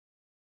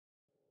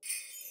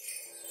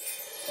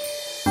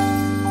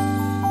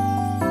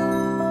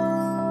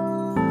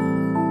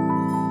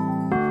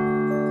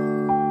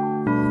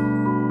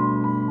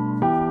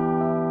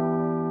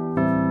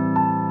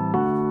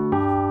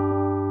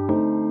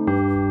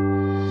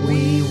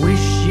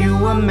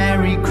a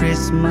Merry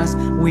Christmas.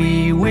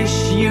 We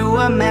wish you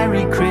a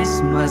Merry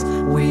Christmas.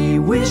 We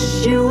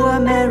wish you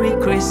a Merry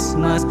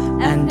Christmas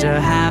and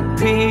a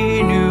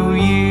Happy New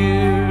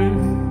Year.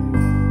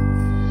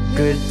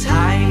 Good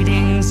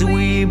tidings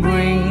we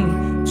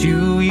bring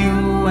to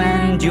you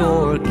and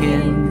your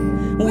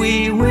kin.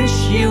 We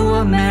wish you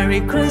a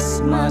Merry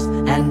Christmas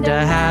and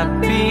a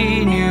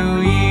Happy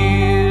New Year.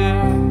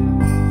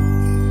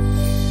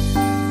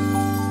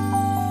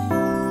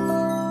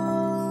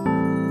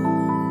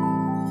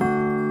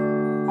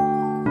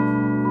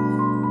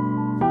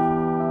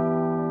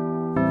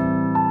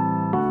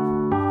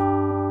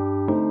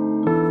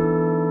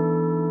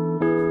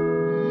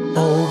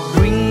 Oh,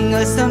 bring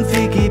us some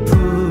figgy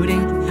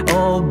pudding.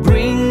 Oh,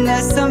 bring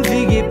us some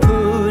figgy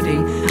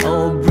pudding.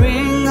 Oh,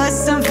 bring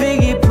us some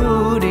figgy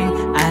pudding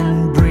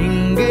and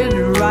bring it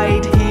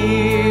right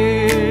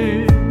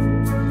here.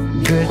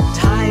 Good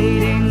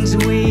tidings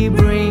we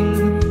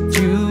bring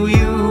to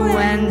you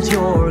and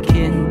your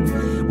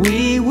kin.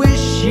 We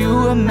wish you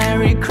a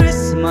Merry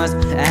Christmas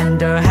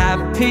and a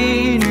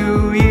Happy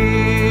New Year.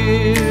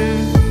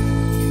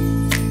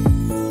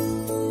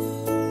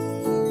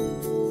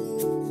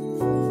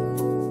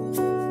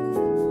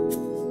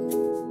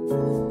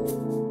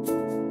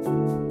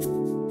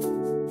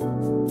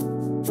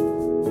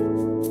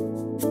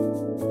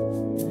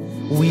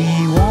 We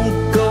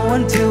won't go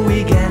until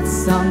we get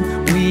some.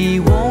 We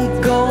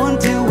won't go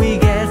until we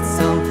get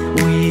some.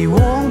 We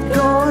won't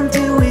go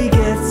until we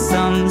get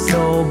some.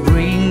 So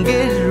bring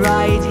it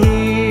right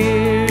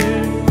here.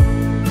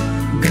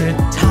 Good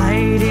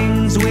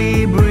tidings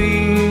we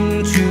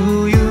bring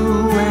to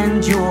you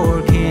and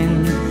your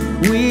kin.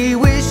 We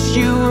wish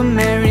you a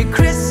Merry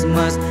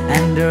Christmas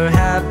and a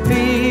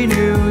Happy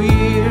New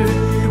Year.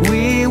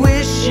 We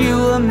wish you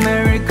a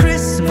Merry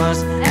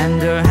Christmas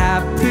and a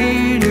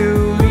Happy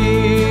New Year.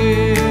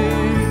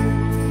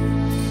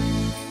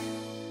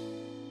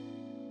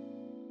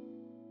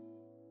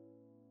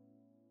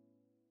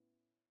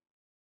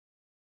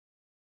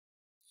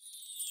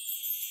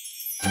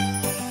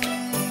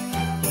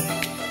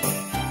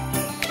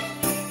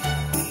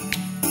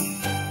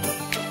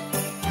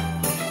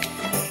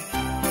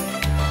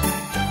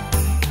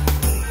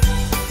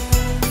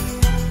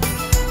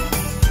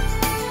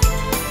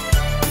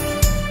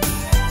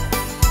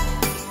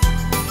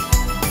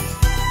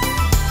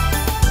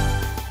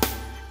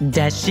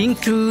 Dashing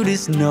through the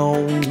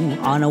snow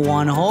on a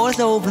one-horse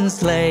open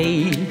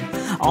sleigh,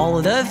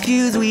 all the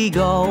fields we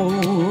go,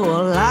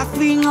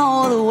 laughing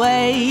all the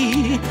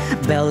way.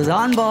 Bells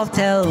on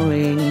bobtail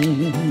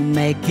ring,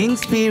 making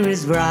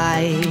spirits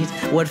bright.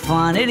 What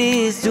fun it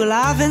is to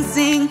laugh and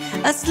sing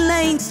a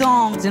sleighing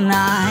song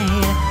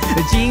tonight.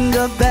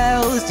 Jingle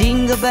bells,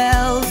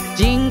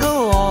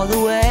 jingle all the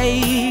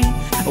way.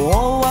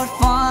 Oh, what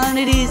fun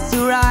it is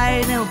to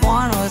ride in a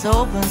one-horse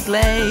open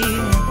sleigh.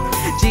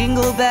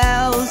 Jingle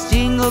bells,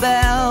 jingle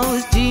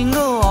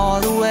all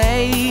the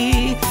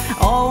way.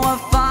 Oh, what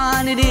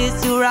fun it is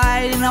to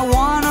ride in a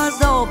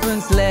one-horse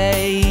open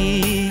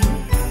sleigh.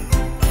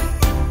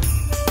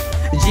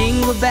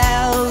 Jingle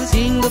bells,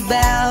 jingle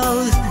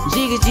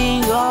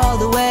all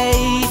the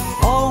way.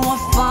 Oh, what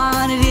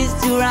fun it is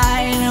to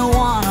ride in a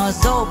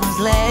one-horse open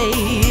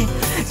sleigh.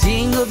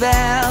 Jingle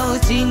bells,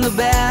 jingle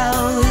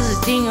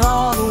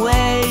all the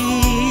way.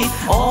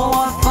 Oh,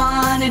 what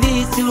fun it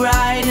is to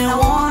ride in a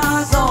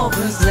one-horse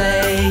open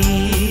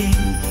sleigh.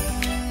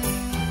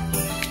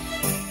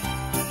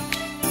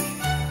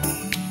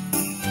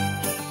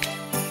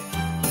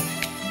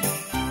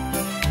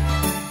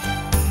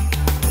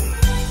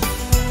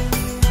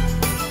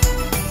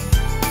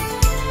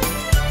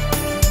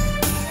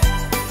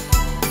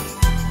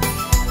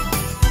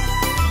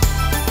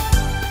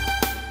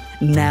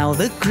 Now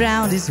the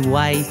ground is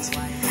white,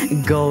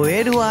 go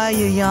it while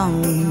you're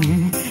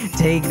young.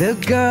 Take the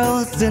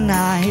girls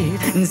tonight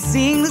and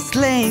sing the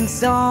sleighing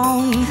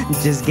song.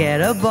 Just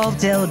get a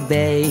bobtailed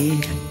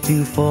bay,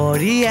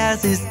 240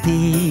 as his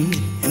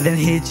speed. Then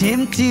hitch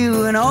him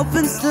to an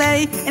open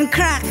sleigh and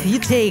crack, you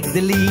take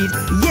the lead.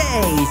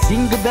 Yay!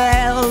 Jingle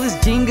bells,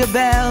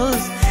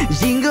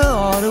 jingle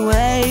all the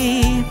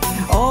way.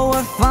 Oh,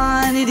 what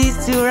fun it is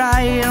to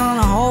ride on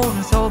a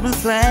horse open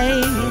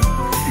sleigh.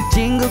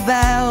 Jingle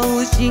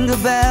bells, jingle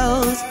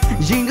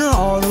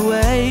all the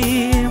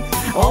way.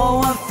 Oh,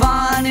 what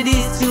fun it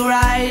is to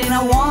ride in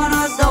a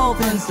one-horse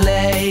open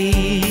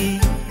sleigh.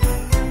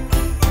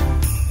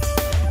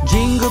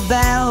 Jingle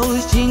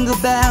bells, jingle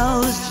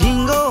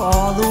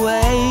all the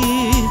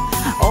way.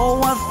 Oh,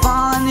 what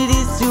fun it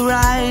is to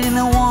ride in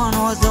a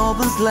one-horse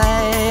open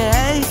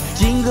sleigh.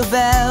 Jingle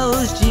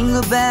bells,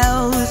 jingle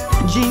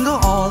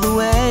all the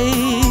way.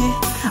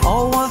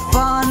 Oh, what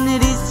fun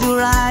it is to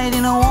ride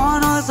in a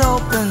one-horse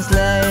open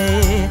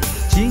sleigh.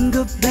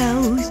 Jingle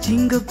bells,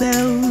 jingle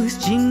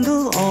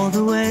all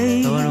the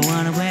way.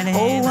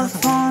 Oh, what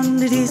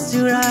fun it is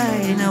to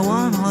ride in a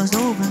one-horse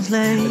open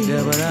sleigh.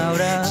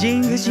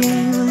 Jingle,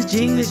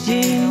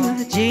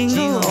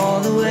 jingle all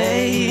the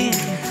way.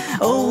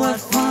 Oh, what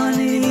fun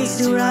it is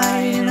to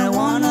ride in a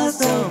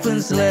one-horse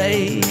open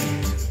sleigh.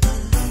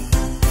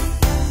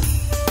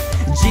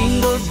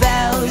 Jingle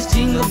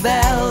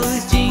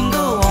bells,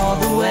 jingle all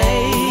the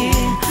way.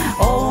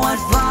 Oh, what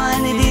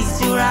fun it is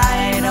to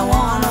ride in a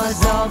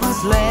one-horse open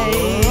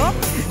sleigh.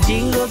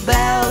 Jingle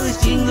bells,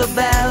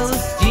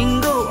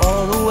 jingle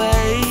all the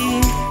way.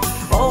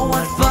 Oh,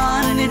 what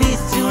fun it is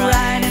to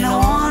ride in a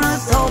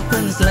one-horse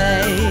open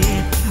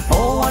sleigh.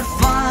 Oh, what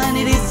fun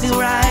it is to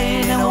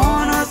ride in a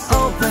one-horse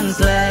open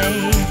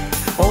sleigh.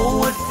 Oh,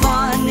 what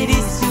fun it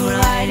is to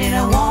ride in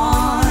a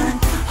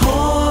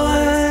one-horse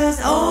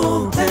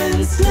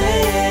open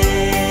sleigh.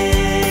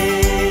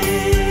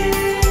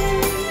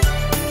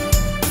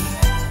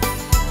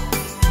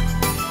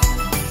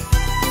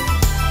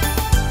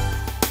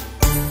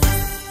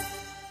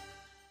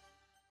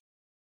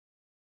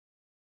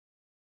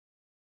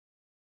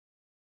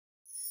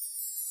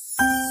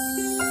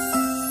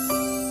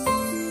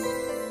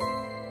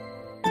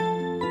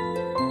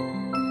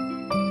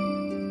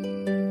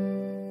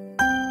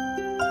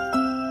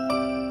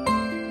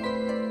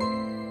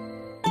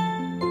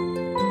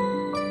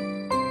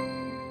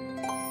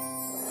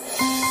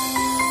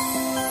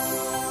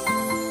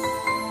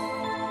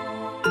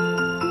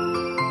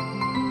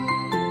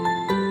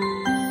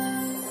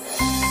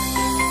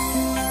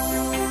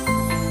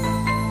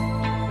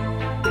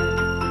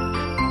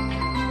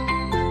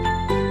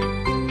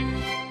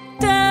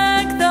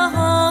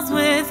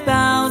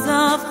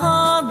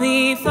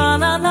 Fa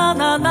la la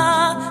la la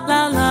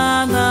la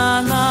la la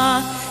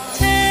la.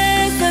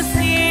 'Tis the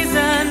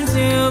season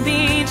to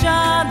be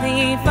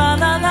jolly. Fa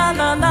la la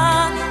la la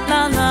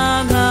la la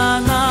la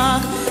la.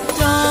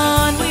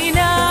 Don we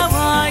now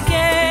our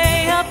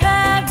gay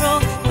apparel.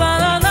 Fa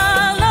la la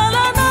la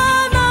la la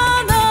la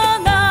la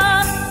la.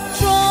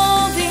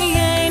 Troll the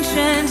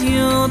ancient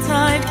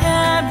Yuletide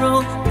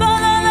carol. Fa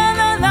la la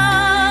la la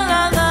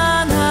la la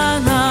la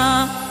la.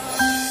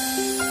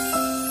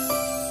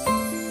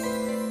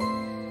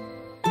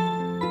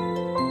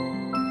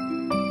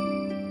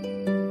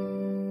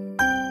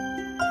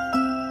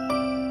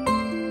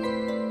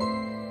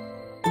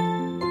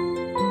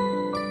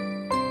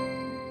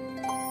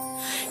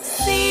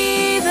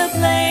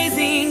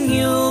 Blazing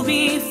Yule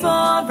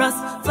before us,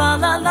 fa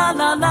la la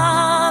la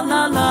la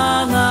la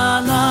la la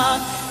la.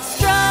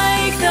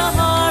 Strike the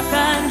harp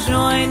and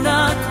join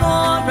the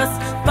chorus,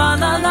 fa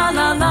la la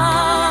la la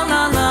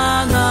la la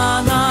la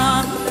la.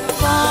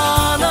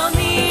 Follow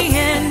me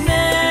in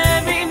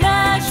merry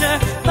measure,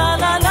 fa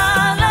la la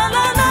la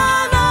la la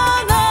la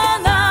la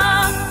la.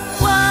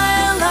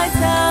 While I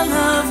tell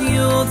of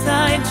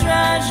Yuletide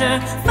treasure,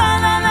 fa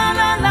la la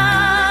la la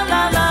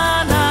la la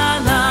la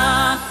la.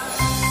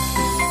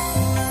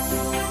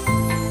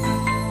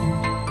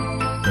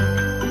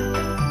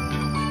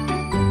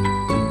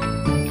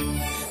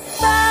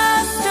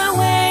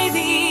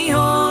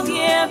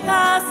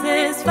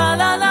 Fa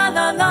la la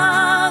la la.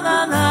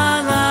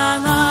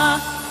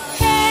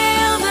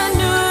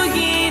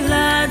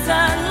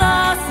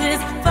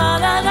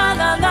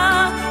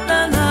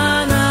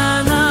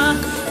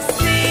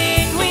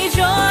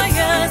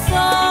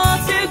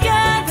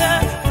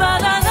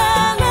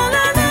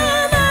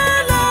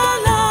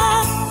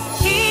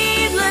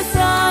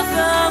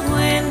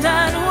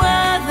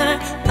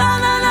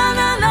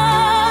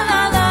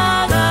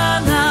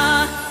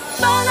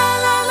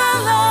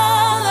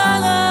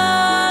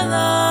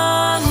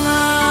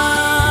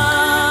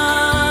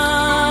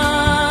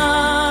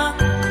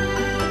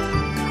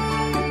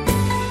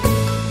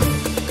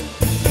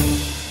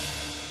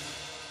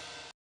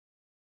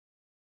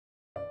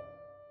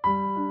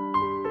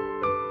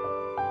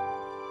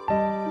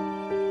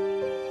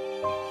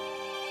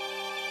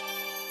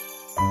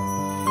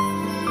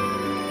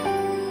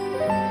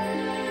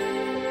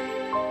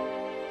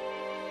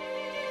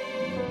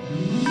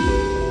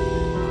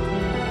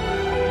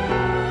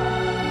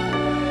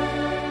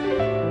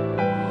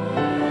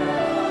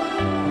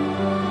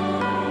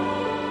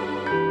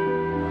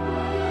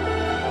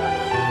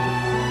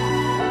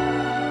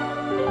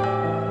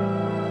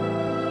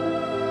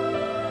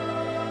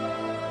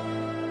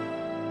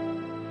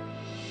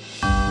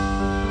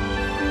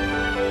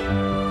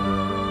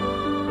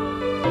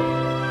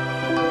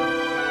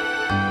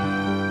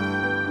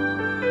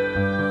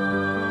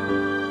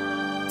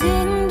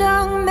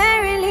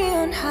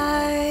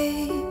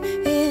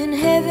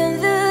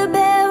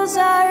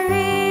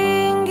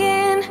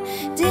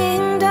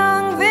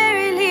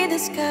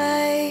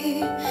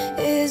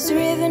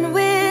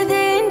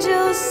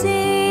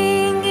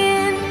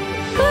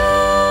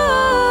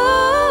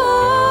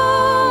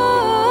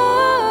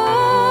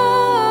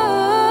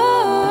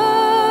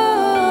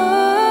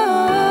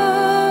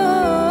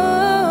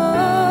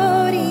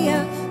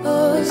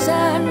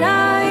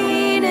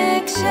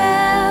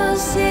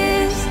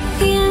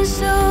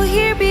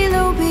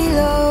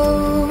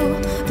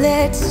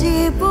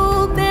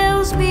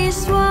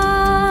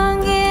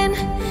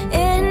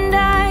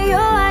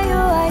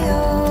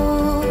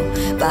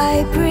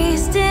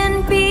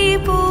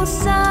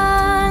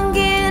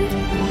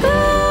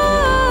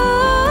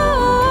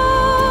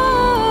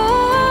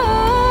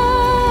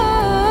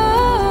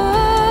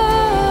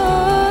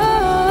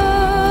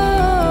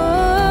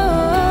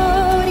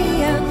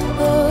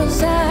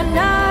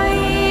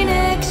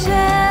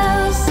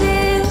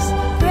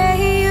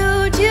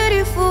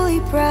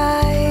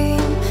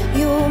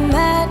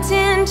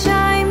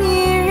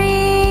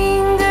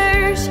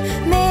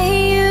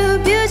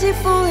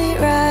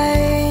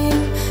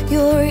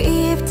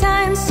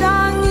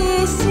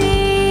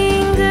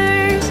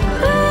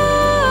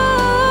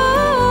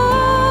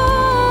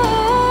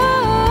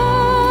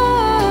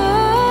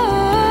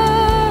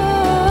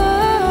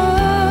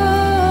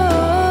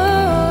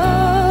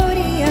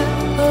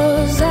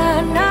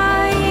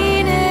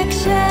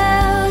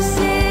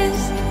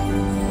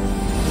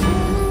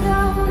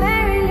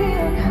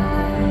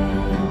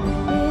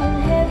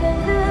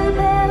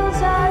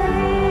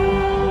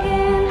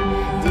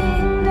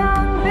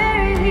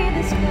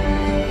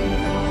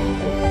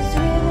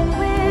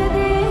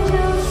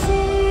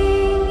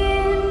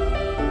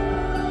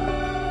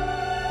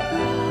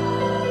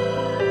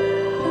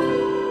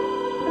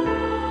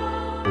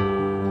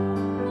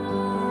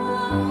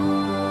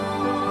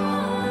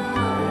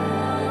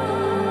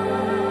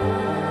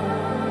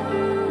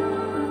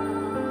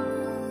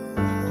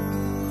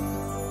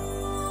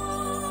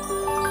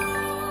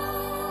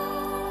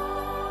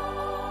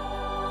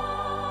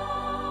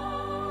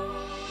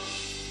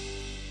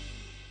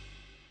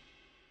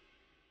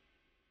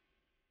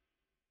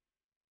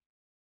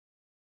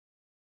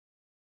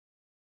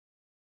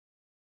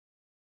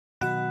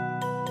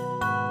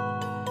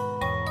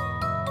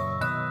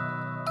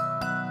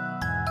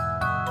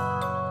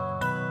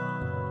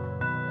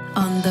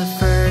 On the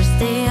first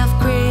day of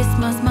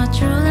Christmas, my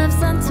true love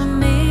sent to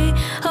me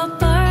a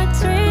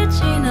partridge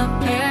in a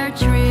pear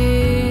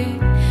tree.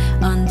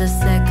 On the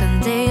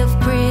second day of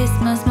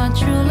Christmas, my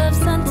true love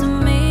sent to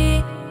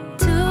me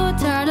two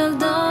turtle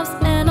doves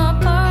and a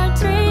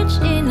partridge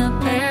in a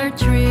pear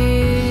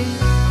tree.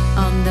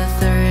 On the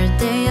third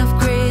day of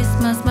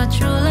Christmas, my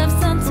true love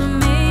sent to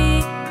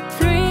me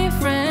three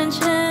French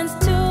hens,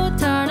 two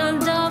turtle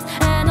doves,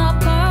 and a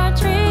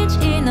partridge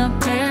in a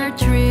pear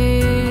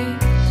tree.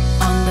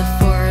 On the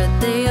fourth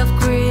day of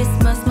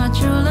Christmas, my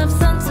true love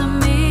sent to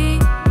me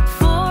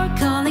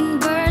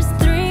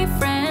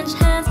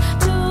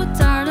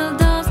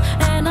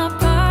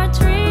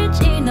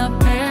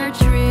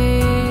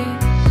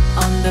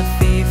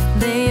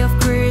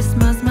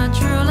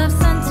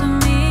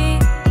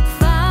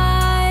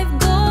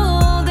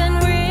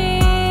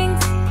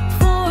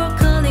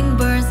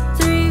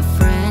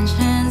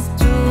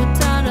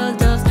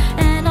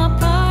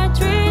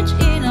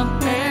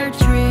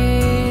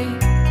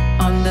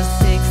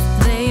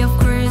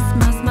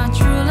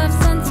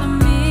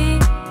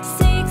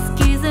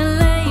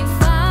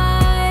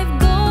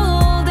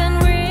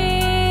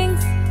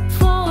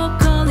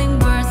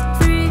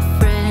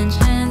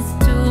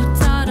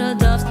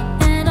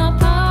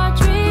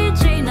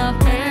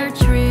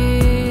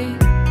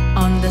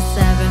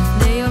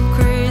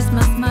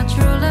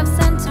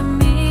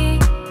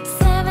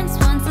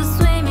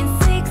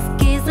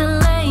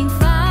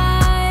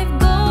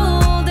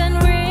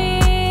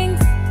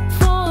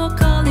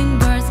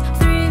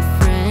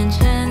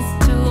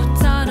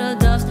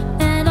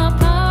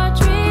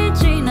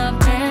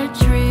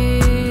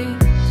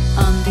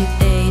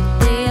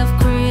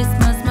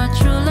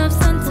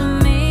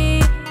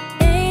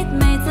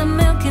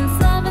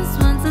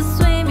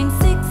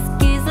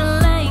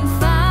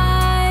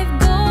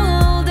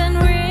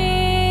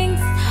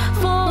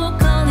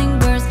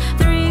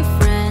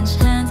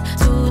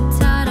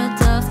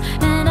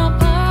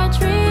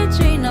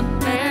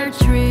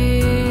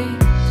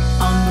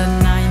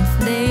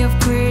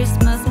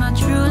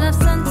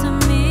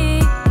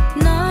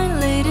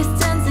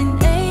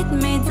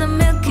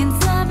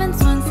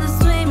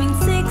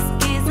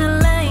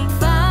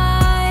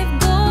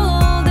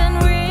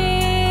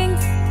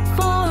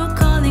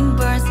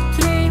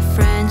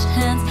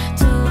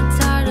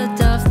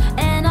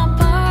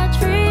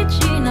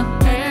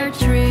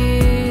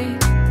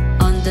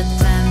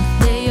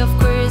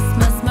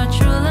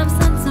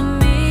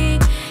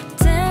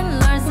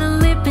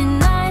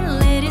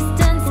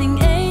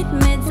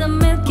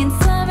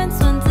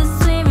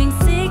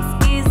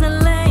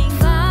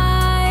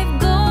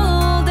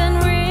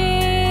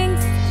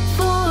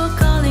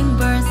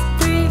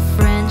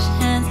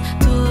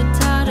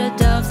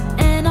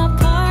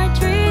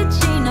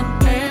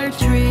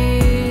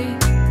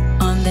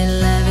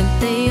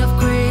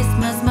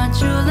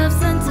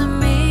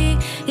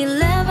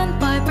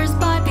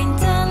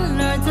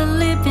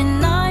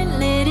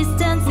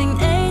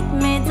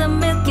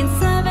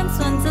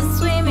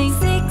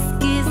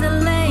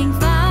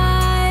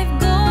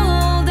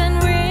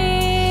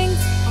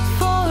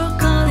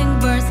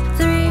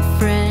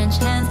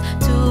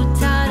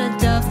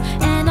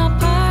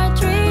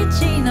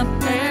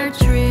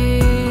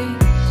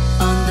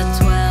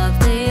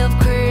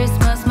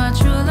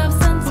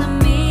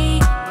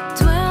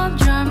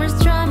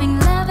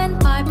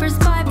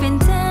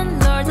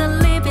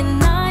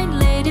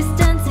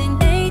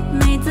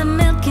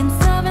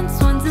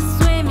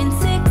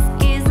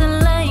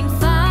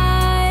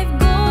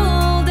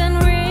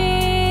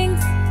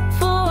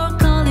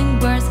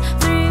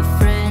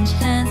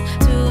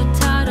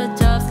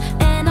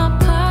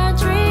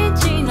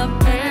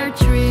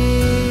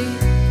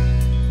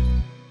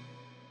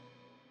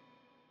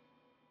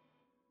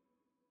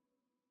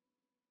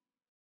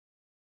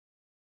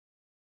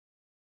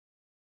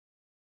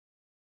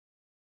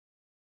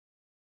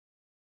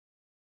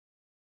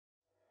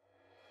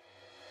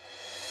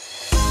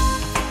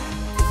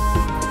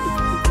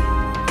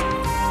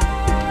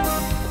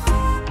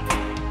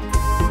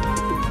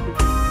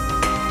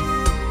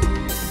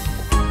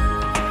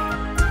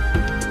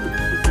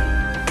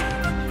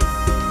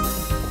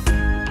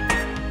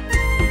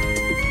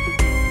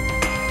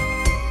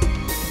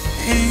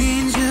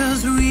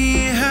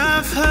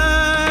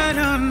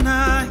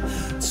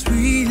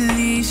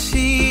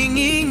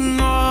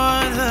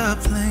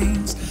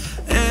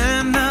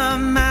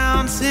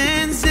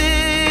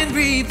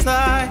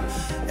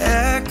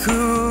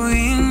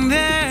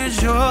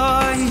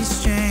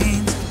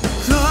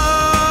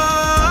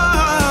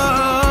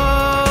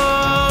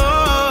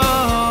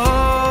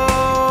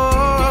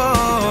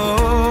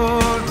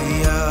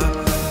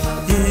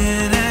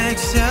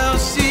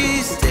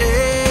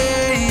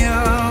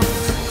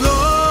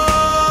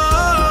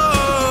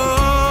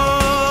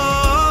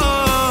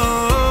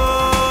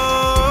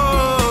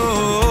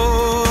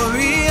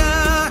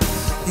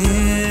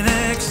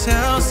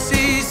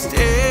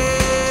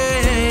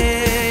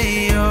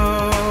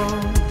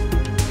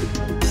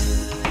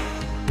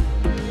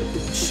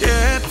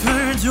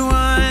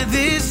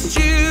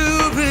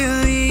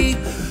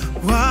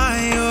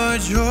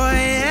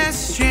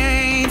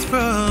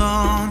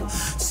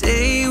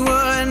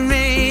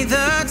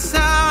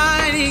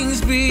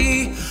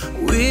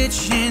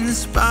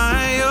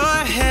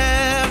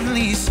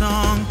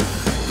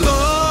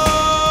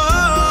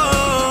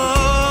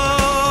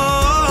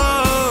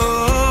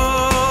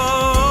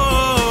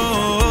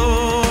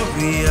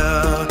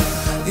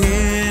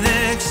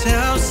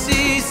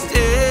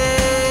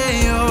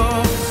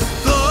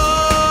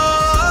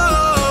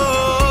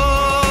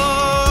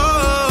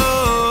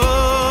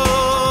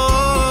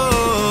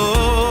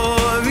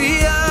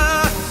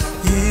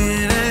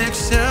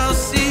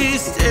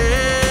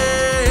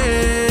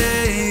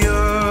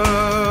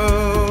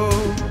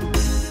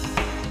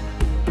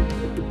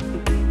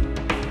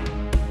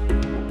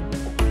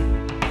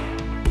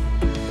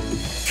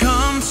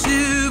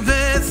to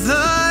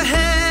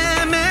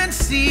Bethlehem and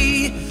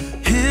see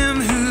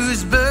him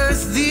whose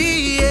birth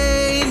the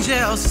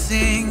angels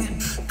sing.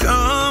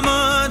 Come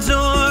adore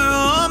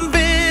on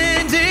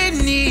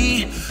bended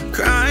knee,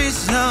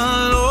 Christ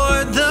the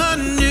Lord, the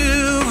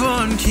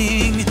newborn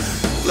King.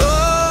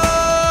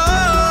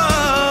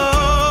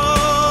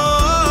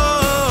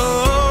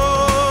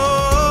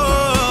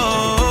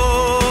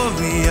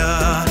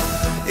 Gloria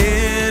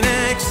in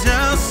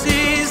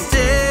excelsis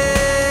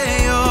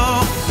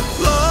Deo.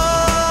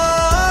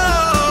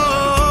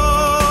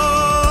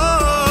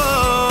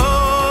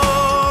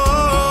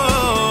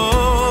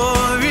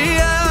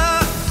 Gloria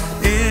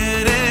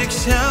in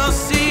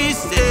excelsis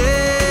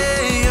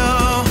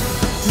Deo.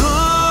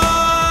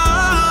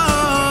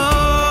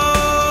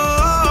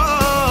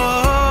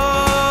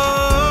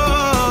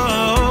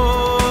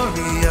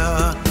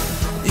 Gloria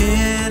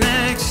in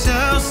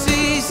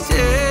excelsis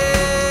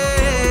Deo.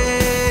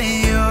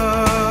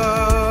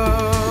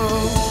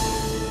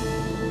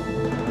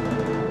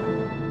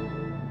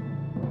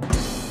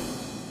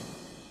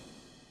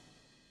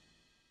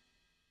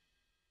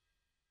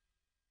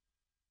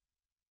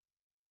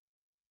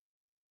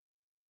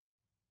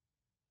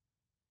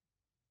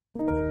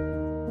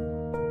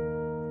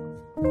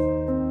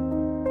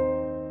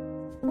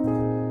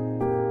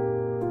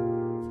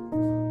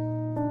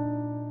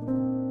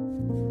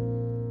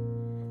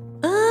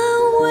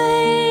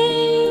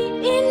 Away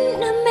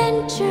in a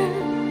manger,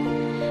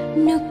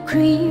 no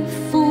grief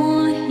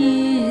for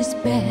his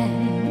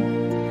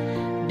bed.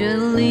 The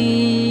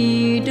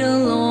little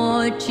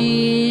Lord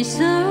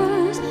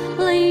Jesus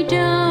laid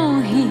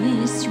down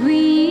his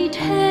sweet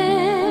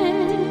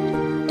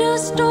head. The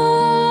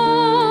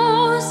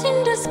stars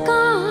in the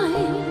sky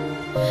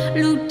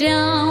looked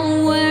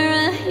down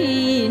where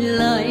he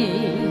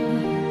lay.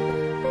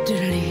 The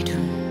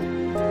little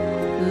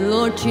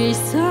Lord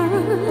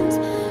Jesus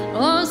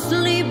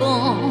asleep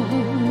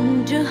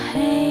on the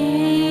hay.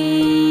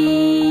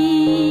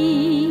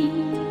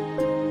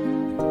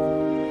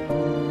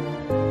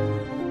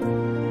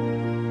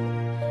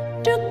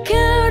 The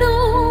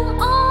cattle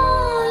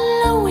are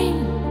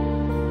lowing,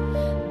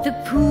 the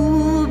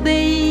poor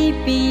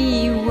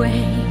baby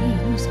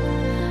wails,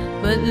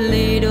 but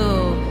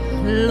little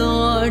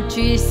Lord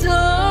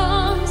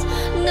Jesus,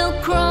 no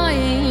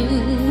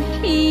crying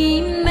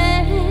he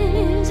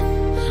makes.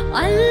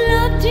 I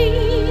love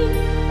thee,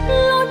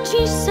 Lord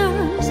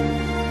Jesus,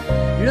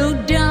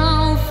 look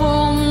down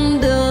from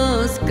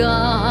the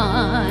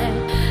sky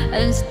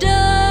and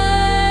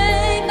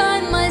stay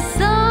by my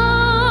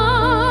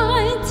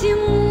side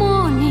till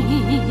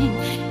morning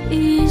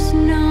is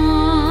nigh.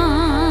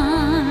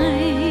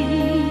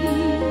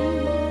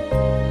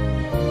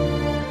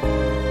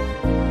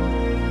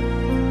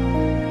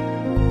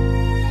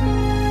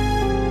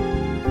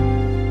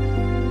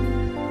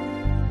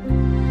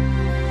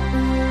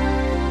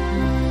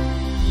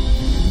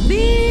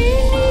 Be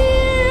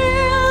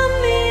near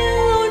me,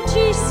 Lord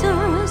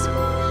Jesus,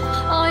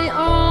 I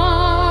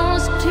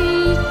ask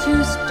thee to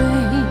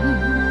stay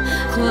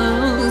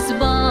close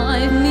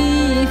by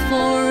me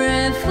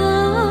forever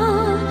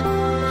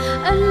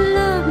and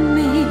love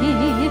me,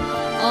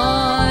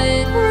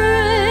 I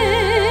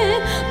pray.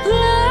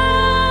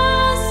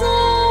 Bless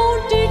all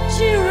the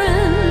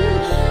children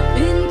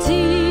in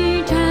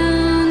the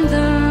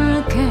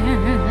tender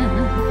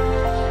care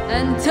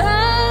and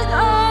take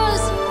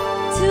us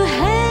to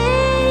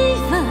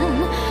heaven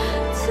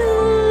to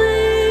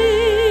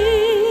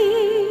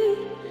live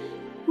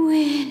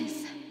with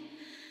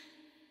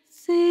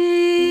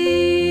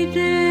thee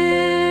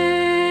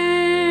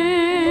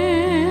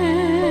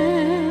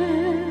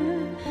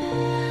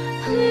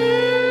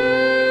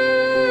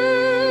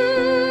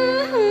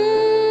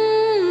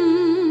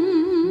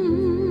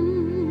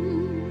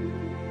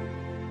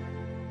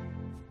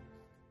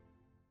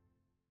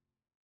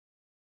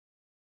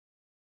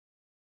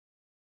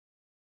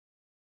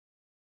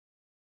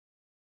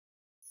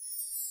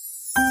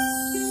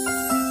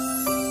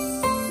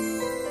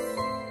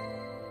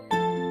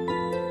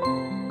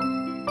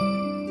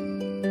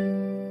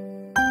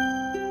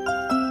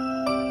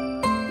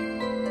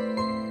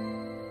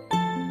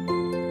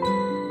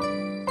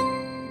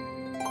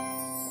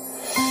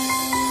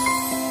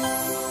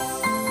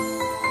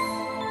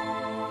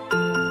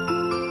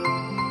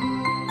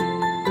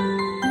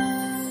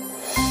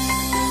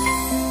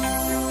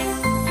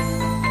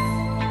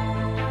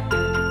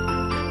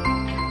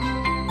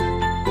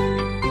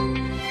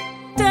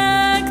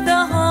Deck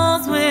the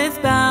halls with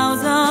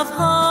boughs of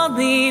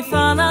holly,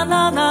 fa la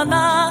la la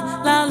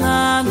la la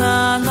la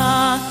la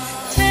la.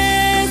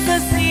 'Tis the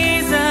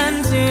season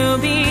to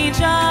be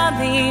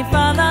jolly,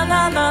 fa la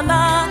la la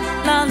la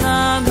la la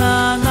la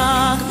la.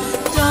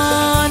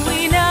 Don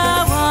we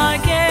now our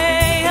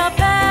gay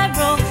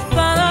apparel,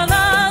 fa la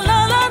la la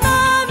la la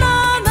la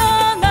la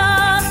la.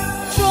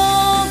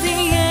 Troll the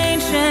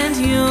ancient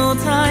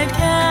Yuletide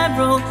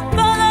carol,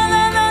 fa la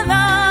la la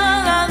la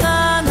la la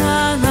la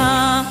la.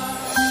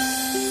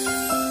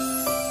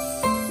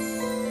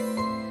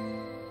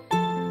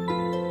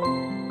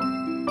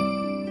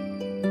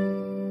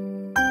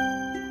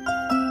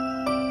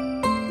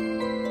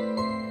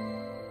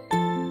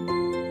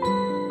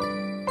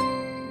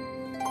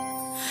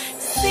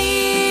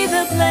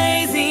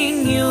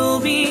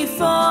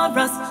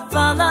 chorus.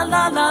 Fa la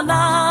la la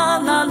la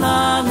la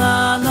la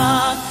la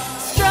la.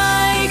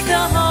 Strike the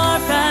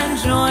harp and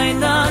join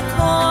the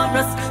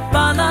chorus.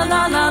 Fa la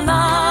la la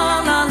la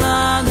la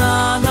la la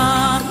la.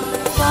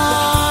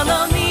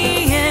 Follow me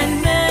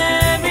in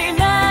merry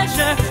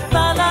measure.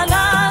 Fa la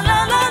la la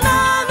la la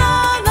la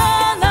la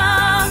la.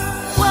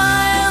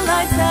 While I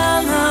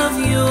tell of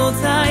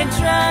Yuletide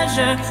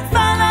treasure.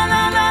 Fa la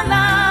la la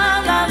la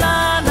la la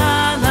la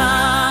la.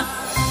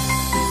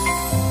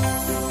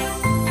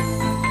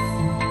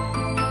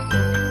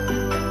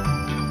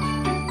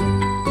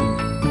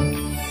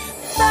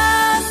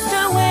 Fast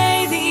away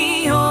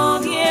the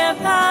old year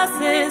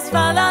passes.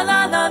 Fa la la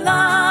la la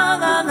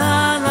la la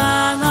la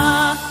la.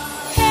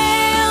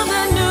 Hail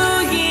the new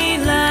year,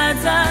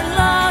 lads and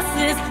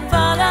lasses.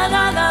 Fa la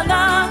la la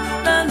la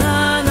la la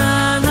la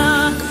la.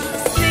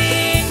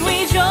 Sing we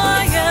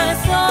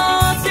joyous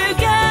all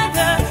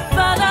together.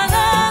 Fa la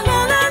la la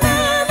la la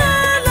la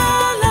la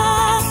la.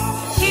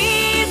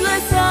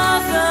 Heedless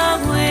of the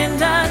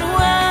wind and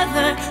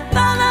weather.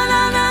 Fa la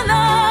la la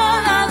la la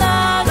la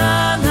la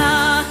la.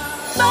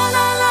 Fa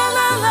la la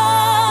la la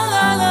la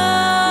la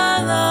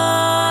la la.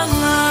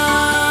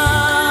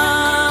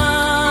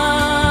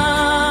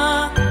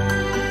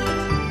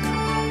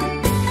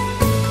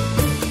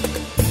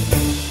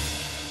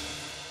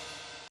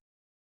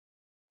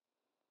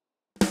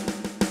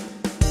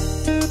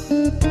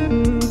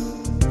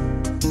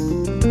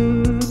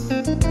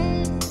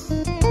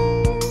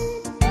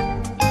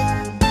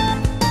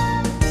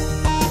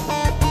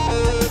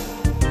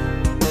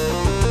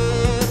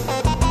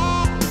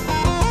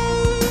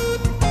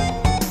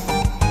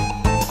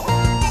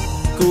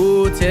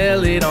 Go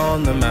tell it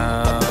on the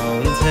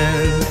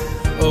mountain,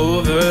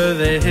 over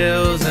the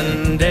hills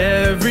and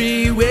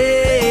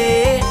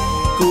everywhere.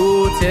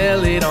 Go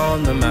tell it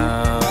on the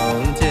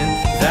mountain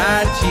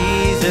that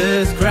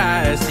Jesus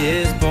Christ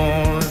is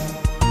born.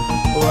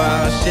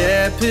 While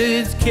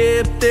shepherds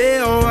kept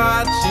their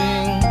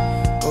watching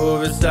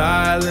over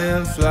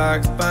silent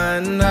flocks by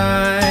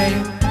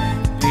night,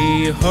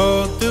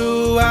 behold,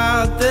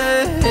 throughout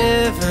the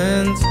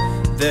heavens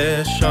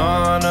there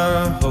shone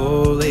a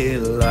holy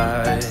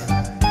light.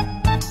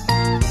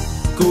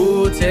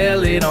 Go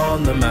tell it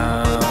on the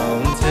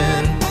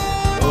mountain,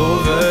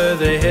 over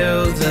the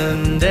hills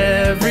and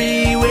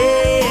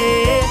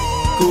everywhere.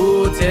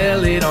 Go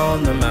tell it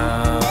on the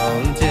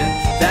mountain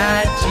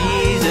that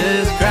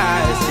Jesus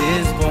Christ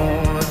is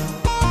born.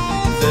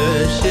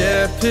 The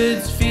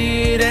shepherds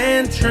feared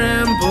and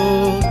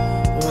trembled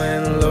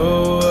when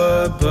low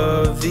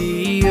above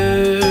the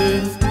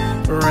earth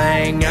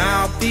rang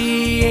out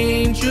the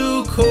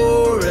angel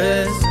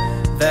chorus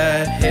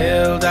that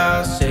hailed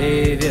our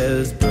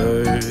Savior's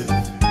birth.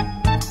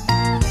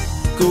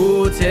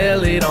 Go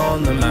tell it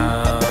on the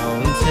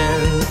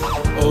mountain,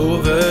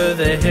 over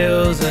the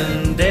hills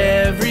and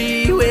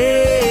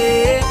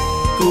everywhere.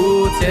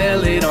 Go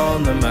tell it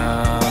on the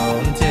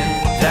mountain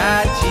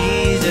that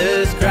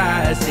Jesus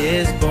Christ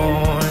is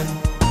born.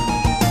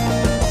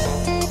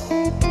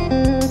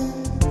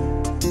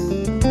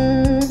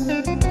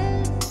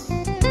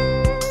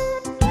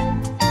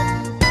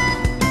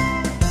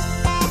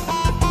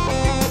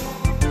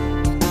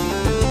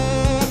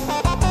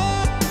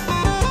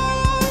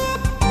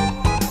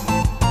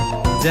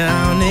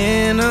 Down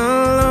in a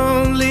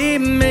lonely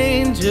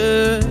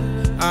manger,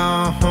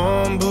 our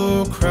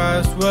humble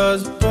Christ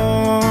was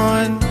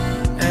born,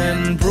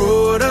 and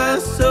brought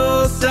us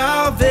soul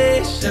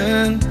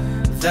salvation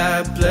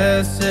that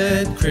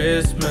blessed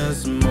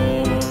Christmas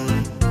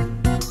morn.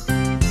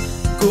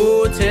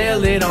 Go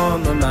tell it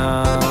on the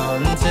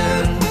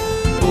mountain,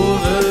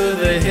 over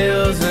the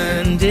hills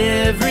and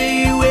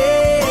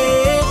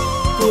everywhere.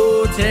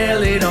 Go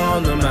tell it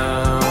on the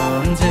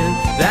mountain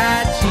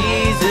that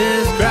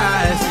Jesus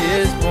Christ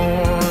is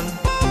born.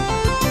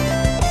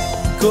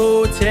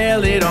 Go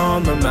tell it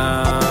on the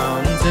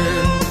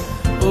mountain,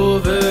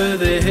 over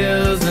the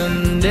hills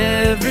and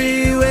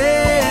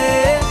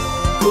everywhere.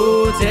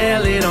 Go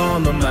tell it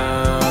on the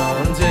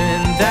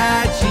mountain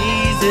that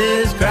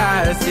Jesus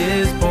Christ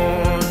is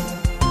born.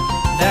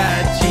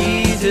 That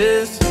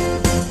Jesus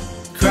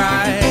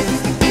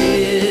Christ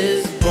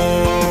is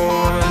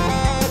born.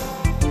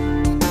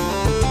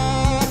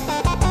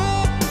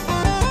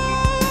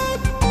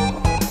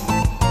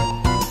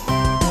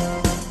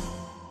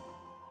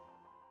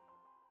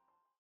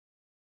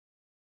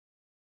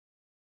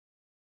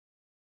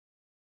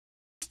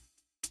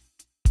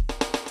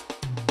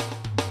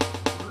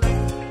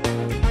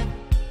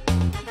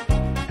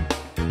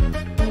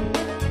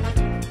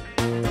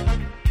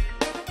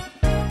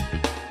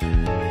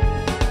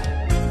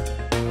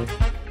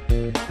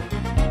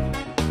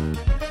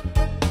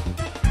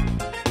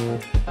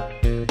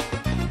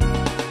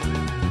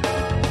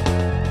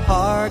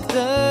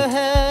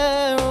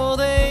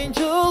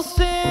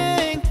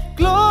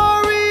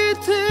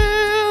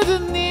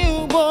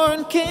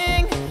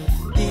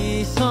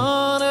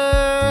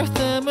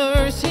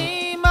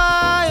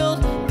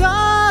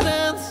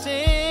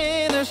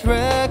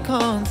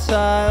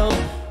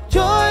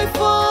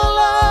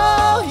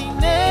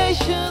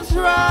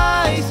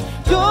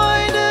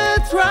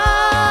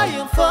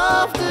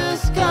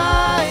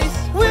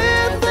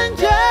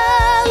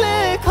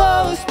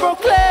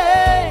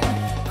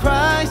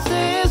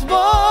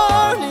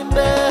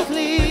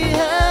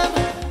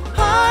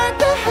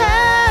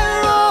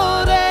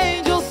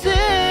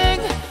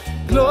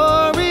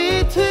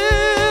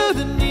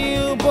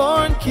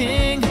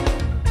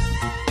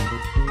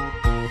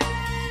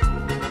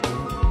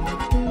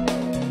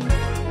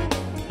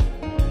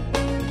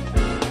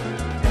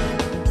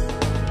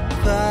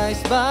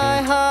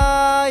 by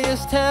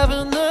highest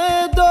heaven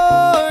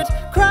adored,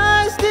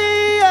 Christ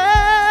the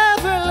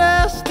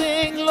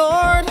everlasting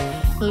Lord.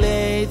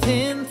 Late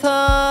in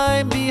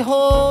time,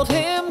 behold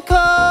him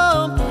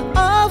come,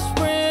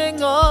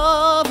 offspring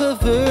of a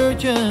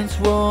virgin's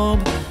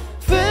womb,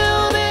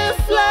 filled in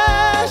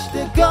flesh,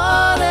 the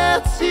God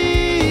at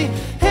sea,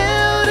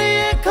 hail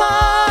the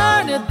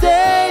incarnate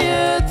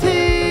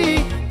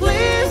deity,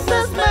 pleased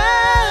as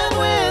man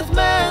with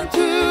man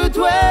to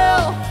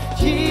dwell,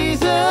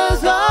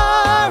 Jesus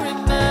our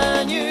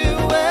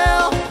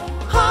Emmanuel.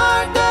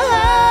 Hark the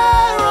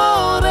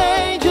herald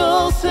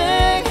angels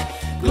sing,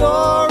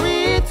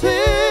 glory to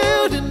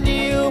the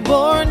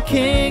newborn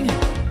King.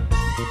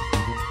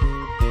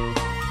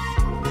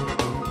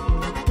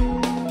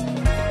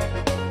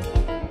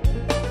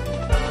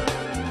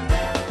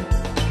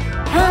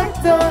 Hark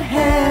the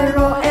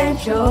herald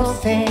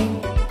angels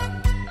sing,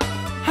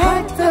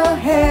 hark the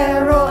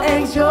herald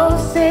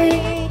angels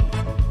sing,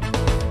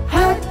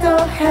 hark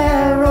the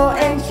herald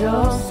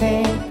angels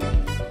sing,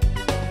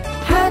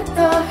 hark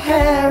the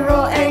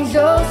herald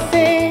angels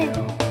sing.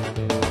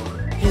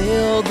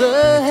 Hail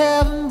the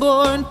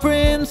heaven-born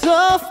Prince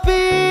of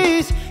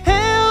Peace,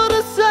 hail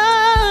the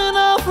Son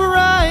of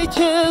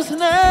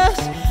Righteousness,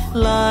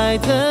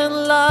 light and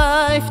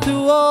life to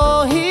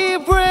all he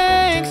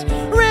brings,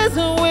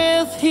 risen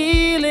with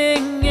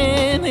healing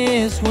in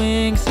his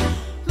wings.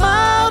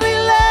 Mild he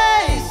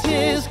lays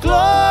his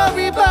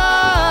glory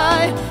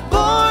by,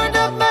 born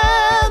of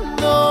man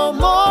no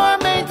more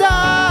may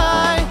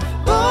die,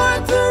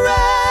 born to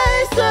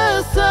raise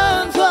the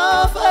sons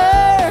of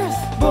earth,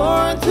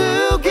 born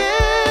to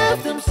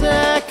give them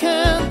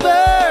second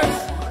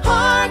birth.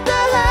 Hark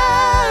the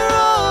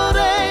herald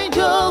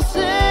angels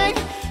sing,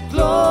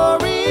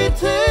 glory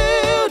to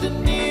the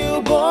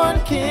newborn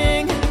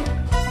King.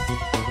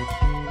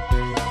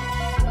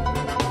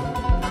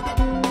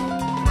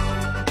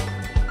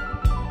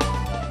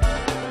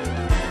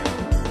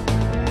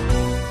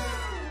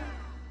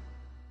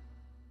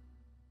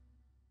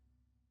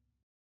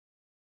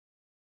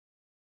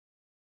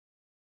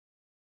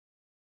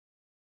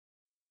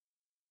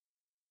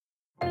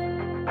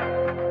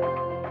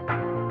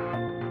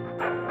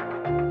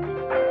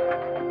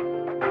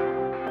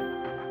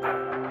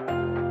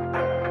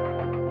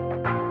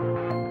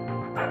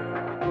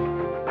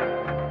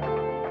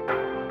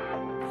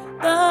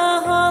 The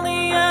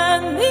holly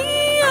and the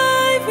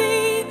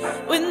ivy,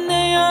 when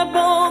they are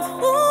both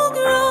full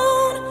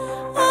grown,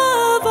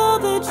 of all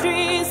the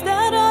trees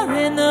that are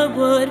in the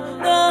wood,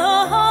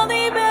 the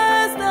holly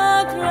bears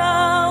the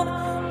crown.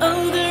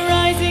 Oh, the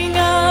rising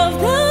of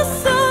the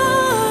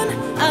sun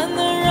and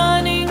the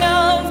running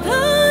of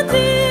the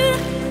deer,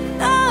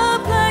 the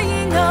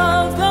playing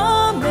of the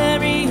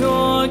merry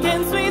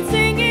organ, sweet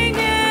singing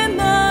in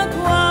the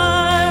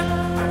choir.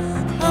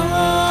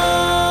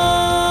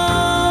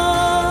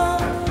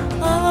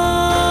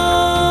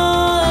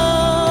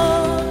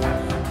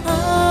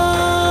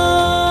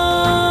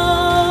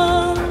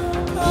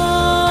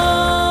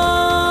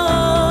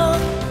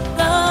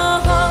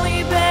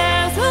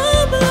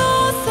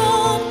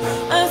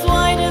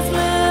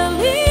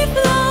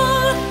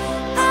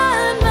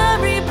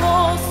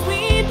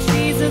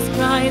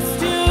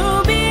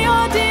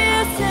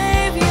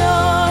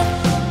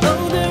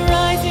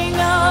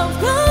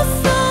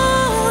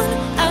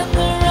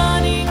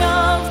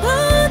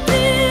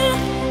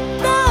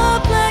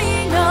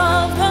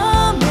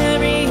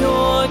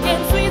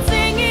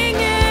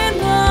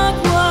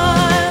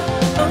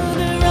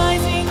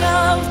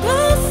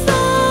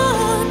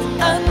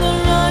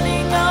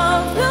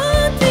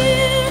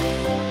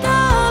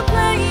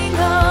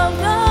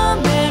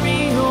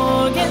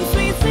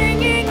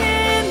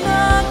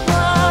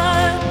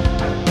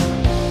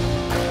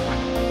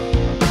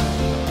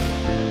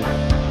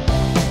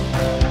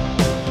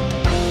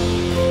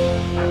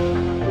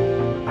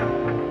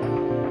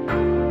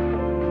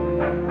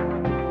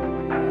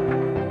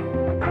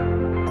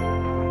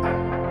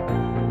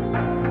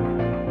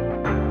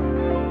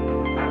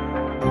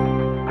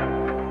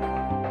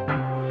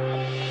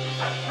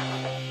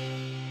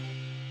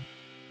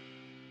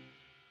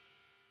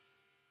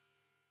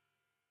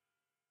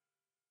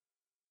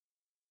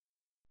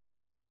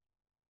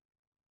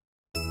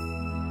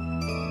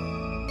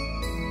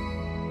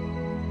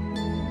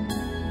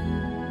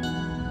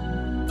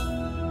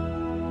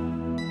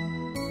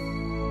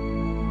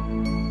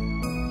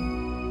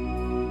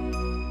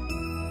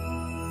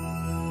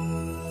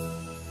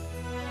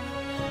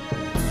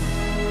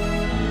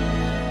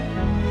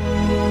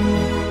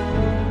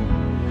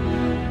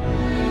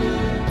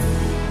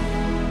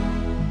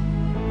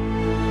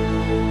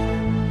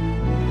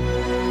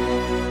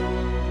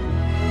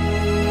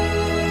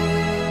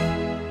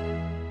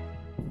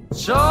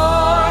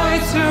 Joy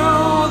to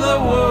the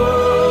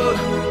world,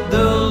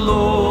 the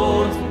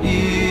Lord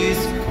is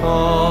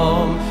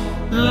come.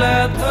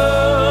 Let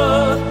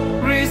earth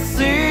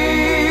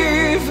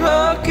receive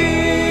her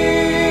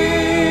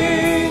King.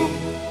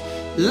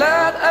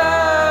 Let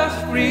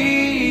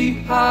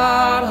every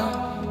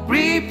heart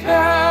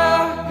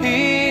prepare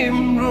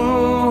him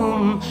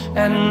room,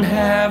 and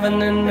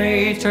heaven and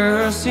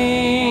nature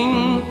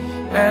sing,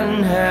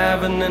 and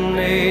heaven and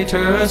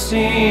nature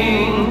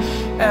sing,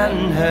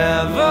 and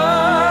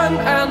heaven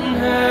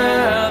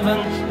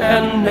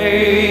and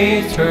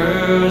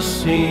nature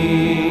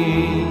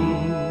sing.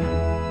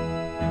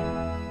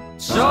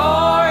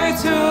 Joy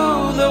to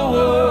the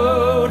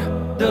world,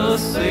 the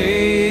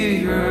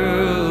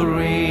Savior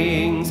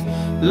rings.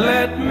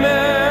 Let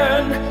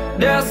men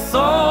their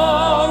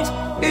songs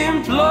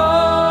employ,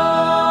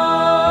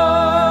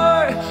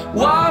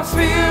 while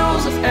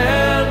fields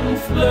and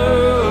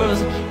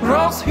floods,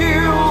 rocks,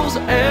 hills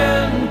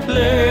and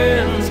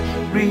plains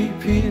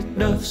repeat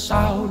the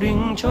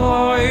sounding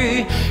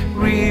joy,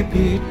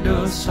 repeat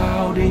the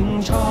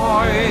sounding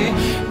joy,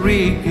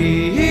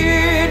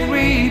 repeat,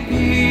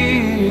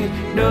 repeat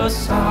the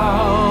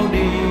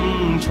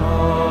sounding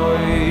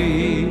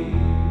joy.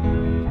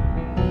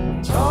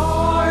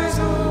 Joy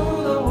to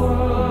the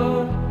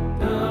world,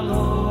 the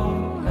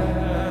Lord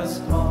has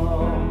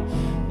come.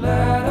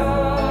 Let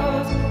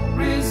us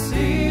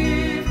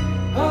receive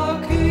a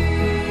King.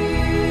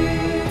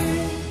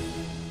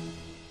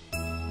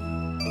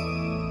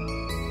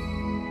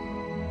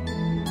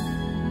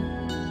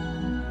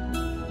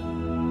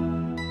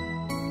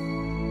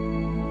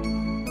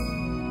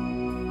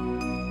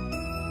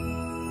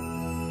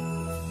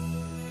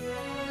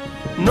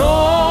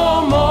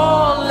 No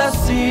more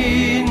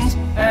lessons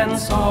and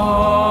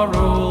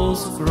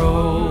sorrows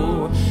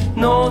grow,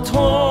 no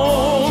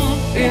tone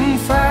in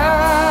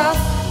fast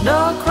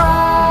the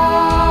crowd.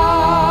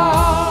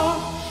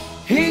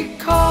 He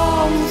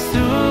comes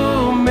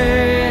to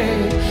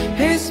make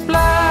his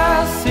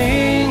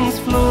blessings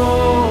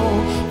flow,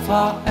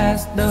 far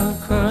as the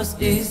curse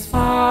is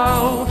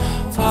found,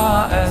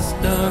 far as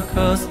the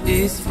curse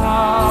is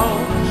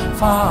found,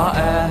 far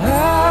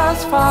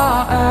as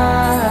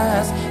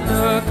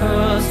the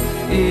curse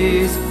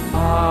is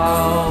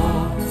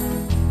found.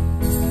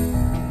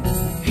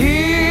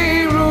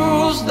 He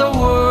rules the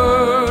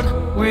world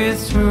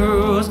with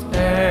truth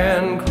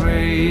and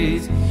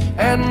grace,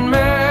 and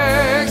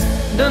makes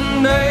the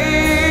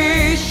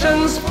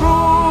nations prove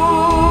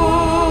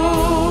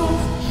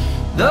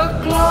the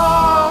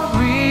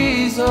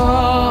glories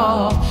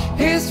of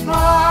his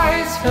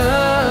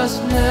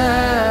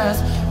righteousness,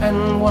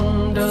 and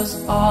wonders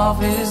of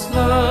his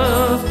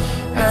love,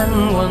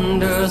 and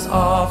wonders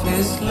of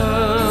his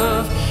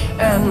love,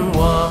 and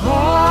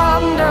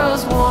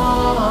wonders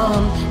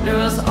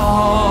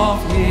of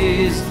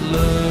his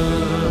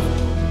love.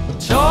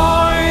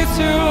 Joy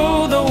to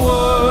the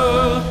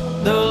world,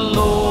 the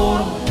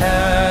Lord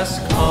has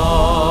come.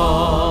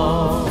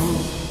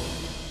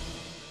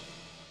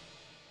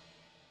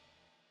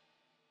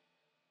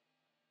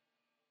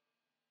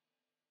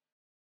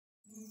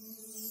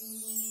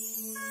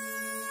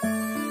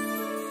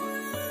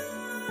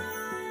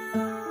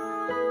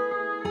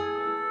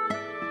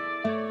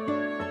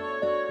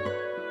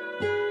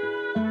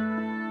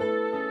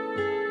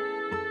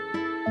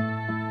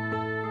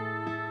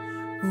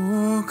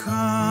 Oh,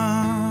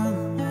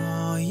 come,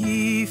 all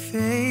ye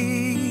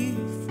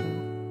faithful,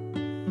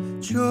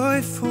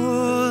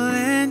 joyful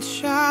and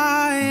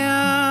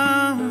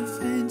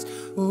triumphant.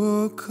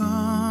 Oh,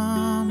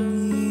 come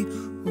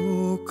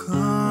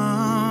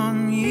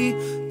ye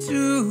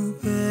to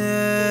Bethlehem.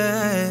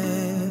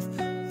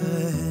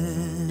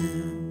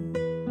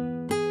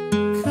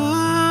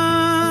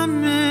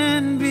 Come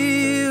and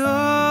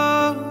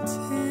behold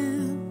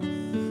him,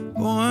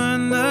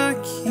 born the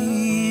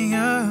King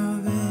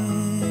of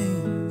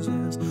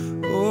angels.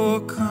 Oh,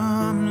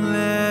 come,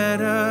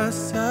 let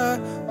us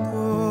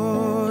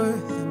adore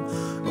him.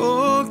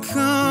 Oh,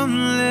 come,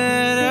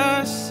 let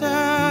us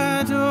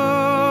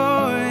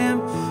adore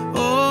him.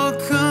 Oh,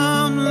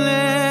 come,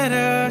 let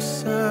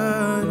us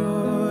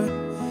adore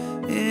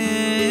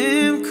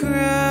him,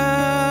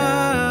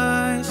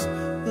 Christ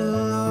the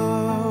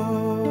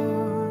Lord.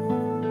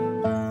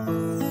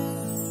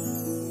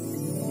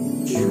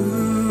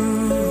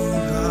 True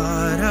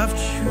God of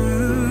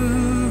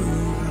true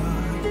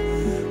God,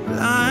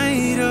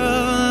 light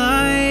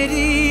of light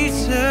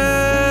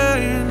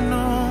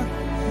eternal,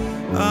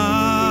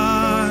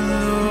 our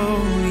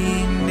lowly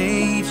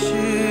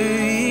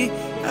nature he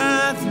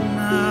hath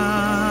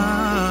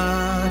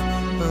not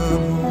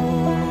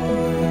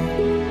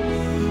abhorred.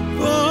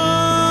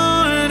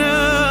 Born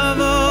of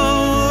a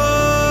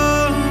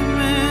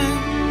woman,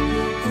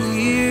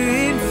 here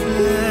in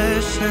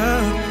flesh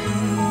appearing.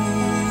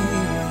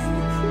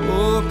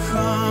 Oh,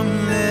 come,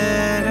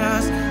 let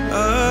us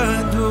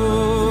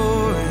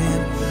adore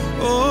him.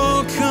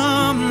 Oh,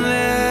 come,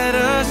 let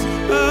us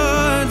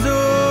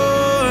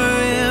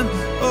adore him.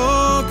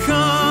 Oh,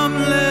 come,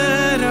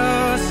 let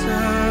us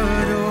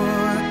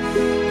adore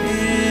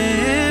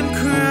him,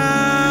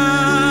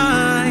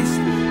 Christ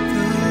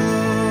the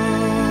Lord.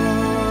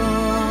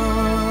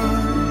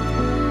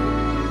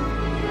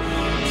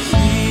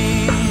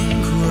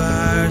 Sing,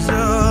 choirs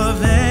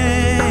of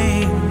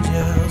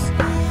angels,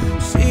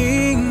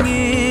 sing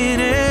in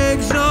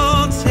exaltation.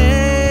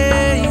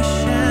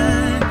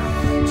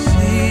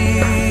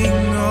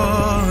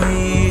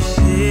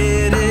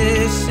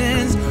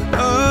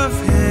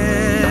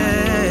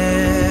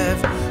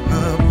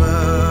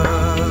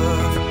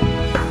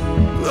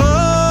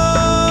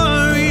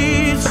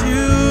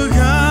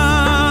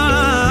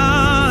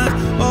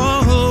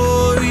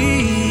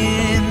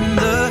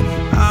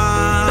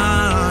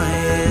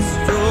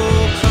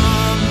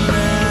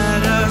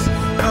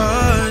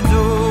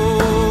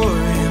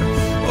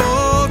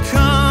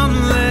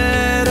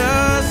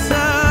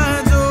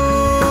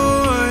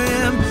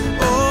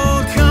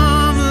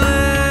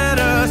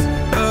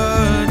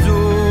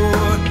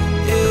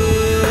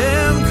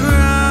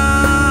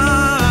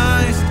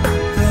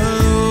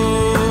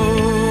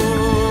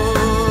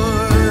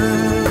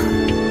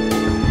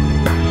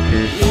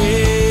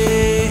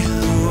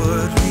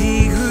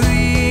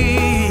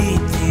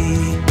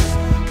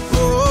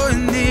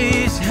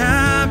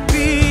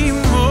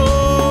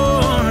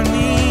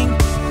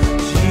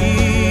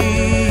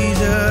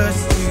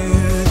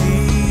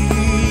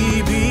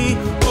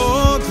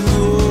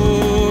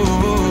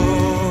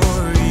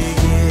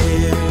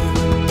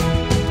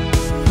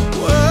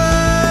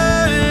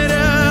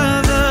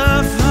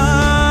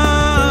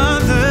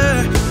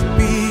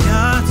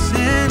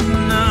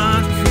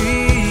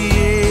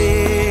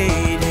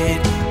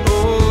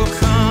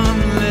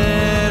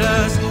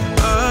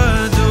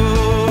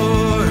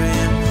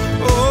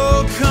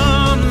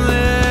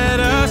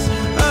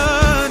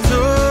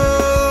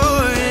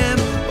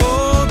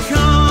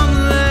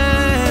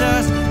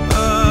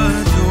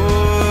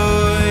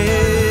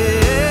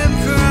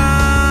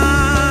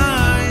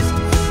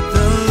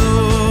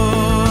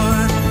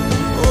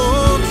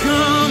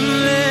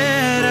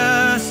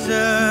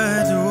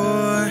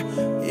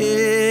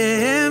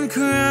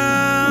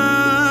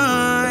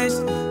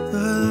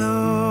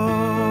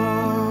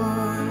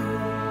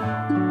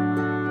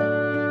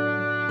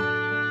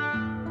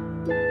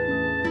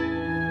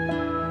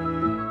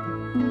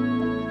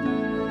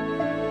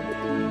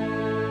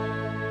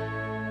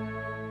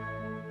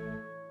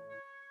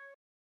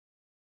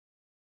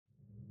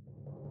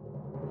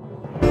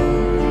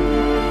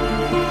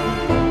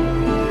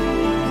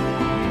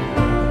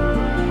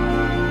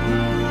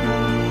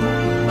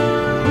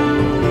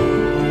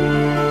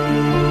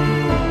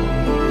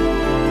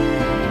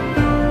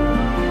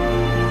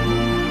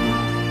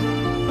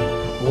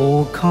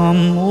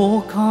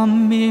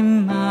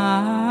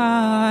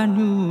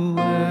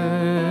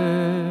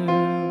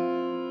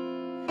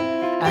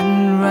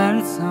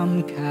 ransom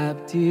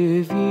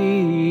captive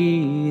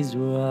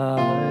Israel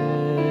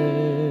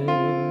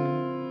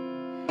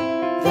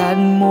that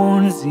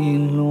mourns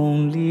in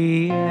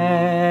lonely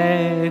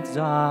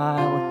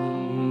exile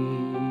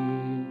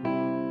here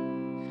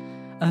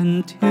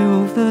until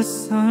the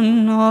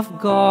Son of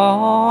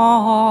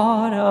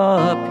God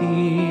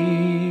appear.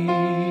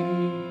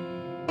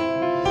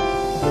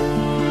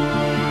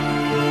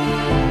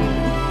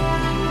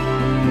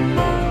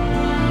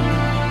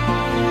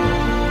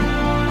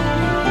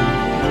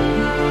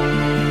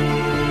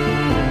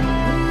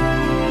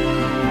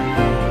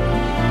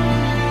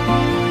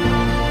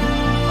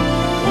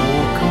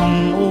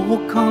 Oh,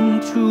 come,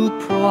 true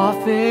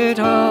prophet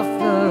of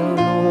the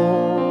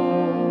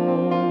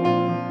Lord,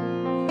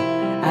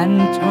 and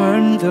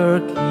turn the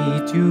key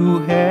to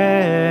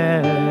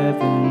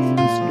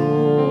heaven's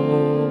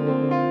door.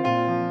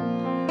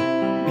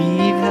 Be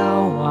thou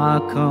our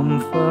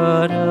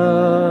comforter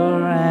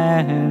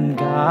and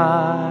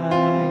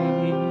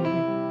guide,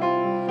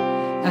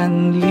 and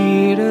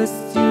lead us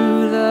to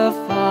the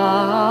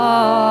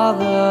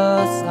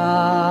Father's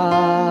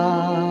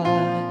side.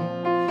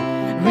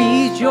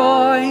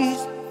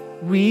 Rejoice,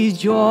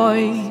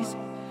 rejoice,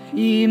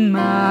 Emmanuel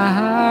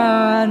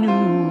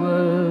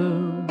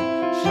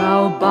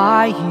shall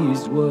by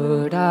his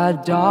word our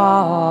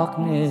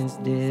darkness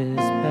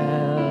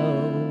dispel.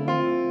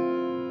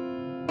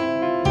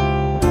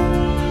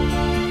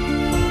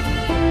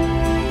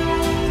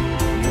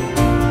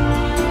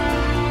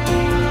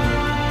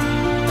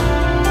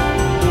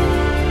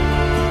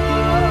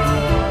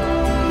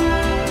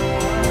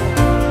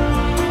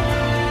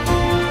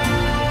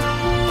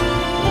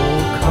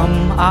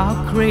 Our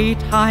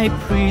great high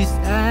priest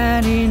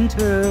and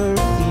intercede,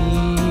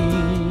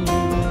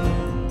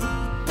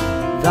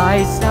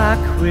 thy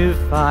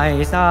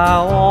sacrifice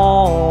our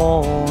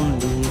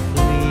only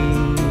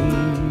plea.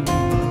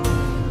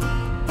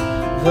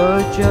 The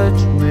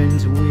judgment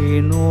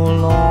we no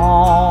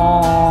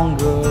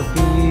longer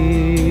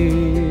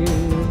fear,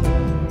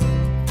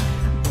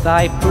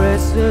 thy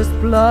precious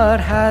blood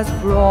has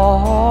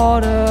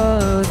brought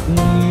us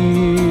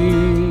near.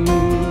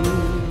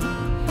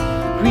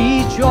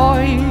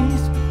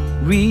 Rejoice,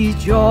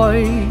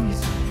 rejoice,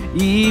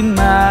 Emmanuel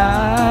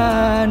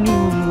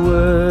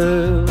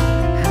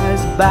has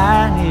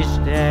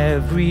banished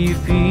every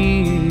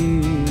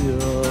fear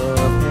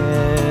of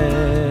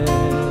hell.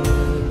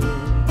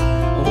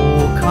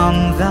 Oh,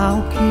 come thou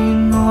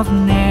King of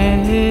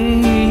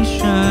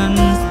nations,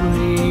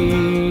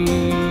 bring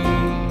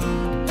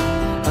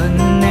an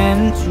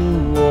end to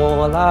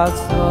all our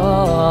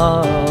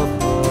suffering.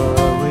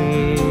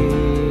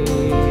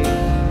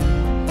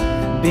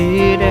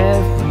 Bid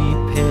every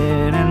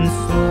pain and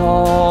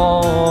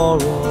sorrow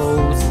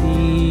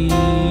cease,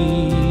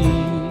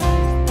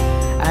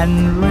 and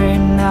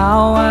reign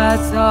now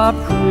as our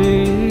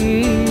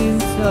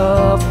Prince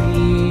of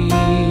Peace.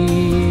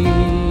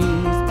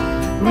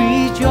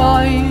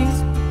 Rejoice,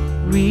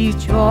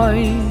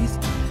 rejoice,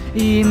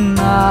 Emmanuel.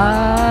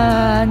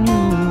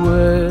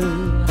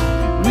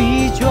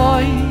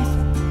 Rejoice,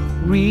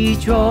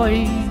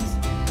 rejoice,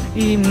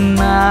 Emmanuel.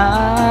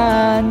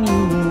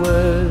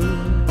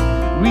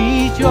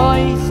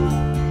 Rejoice,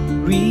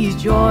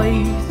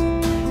 rejoice,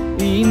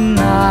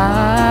 Emmanuel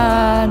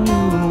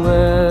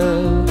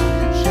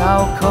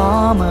shall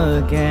come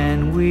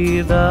again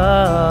with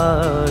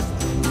us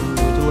to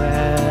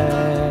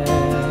dwell.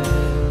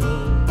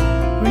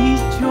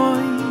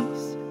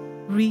 Rejoice,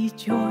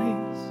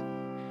 rejoice,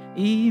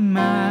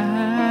 Emmanuel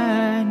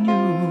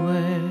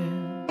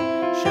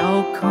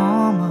shall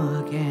come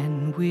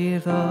again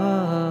with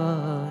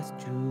us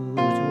to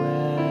dwell.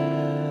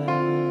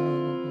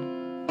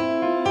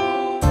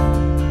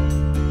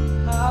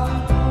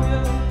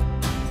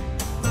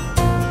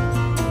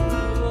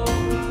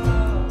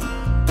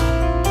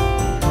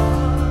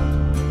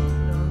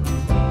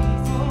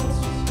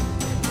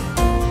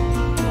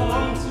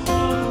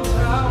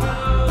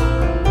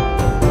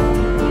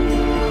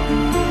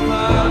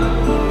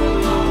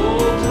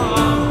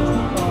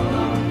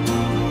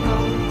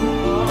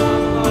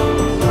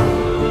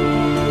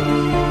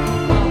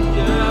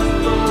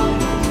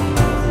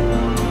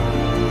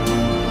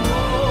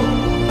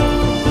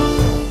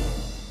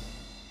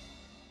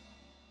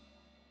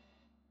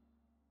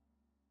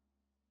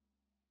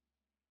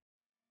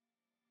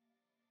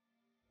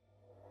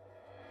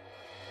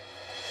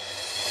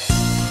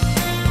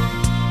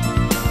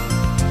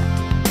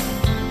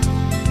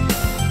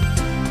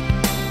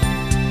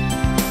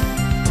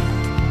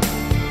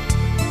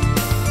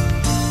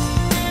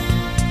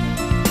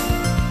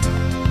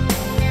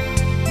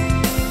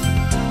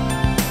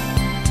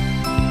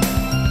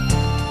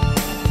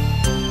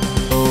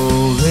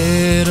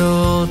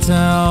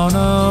 Town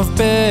of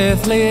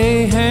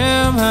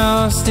Bethlehem,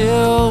 how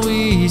still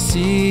we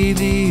see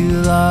thee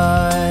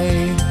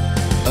lie.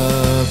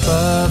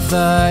 Above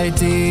thy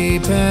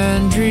deep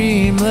and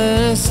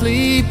dreamless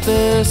sleep,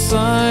 the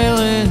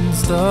silent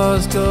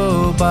stars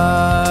go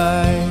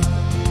by.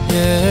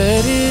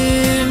 Yet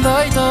in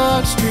thy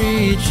dark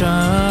street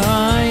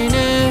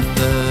shineth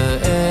the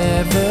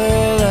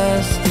everlasting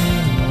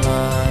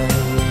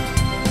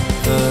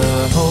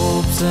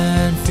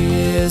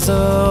tears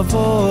of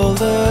all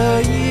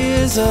the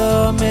years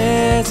are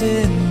met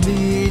in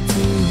thee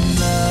tonight.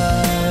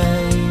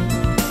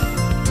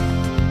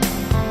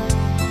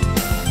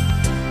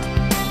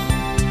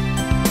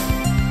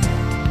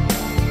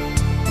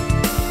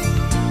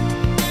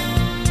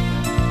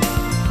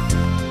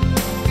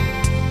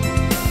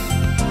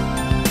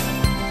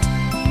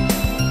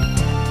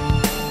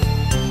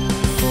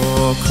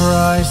 For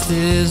Christ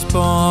is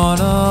born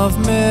of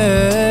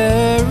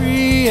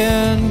Mary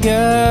and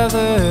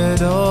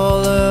gathered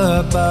all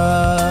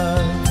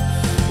about.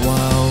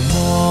 While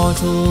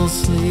mortals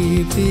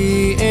sleep,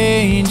 the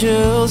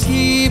angels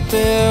keep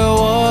their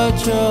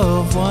watch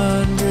of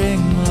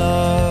wondering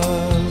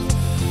love.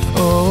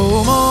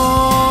 Oh,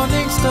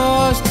 morning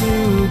stars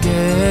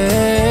together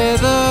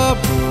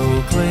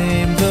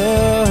proclaim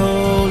the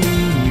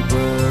holy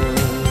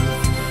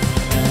birth,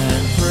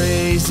 and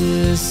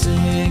praises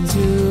sing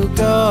to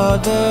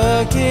God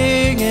the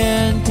King,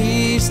 and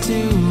peace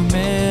to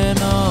men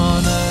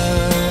on earth.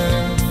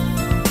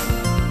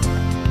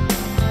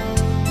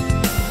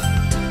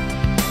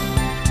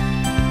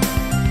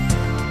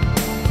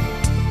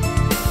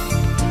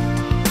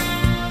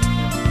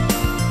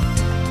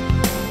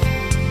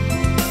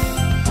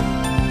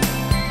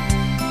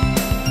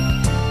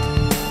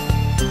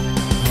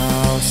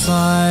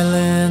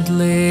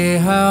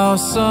 How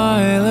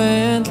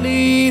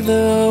silently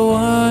the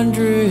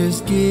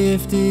wondrous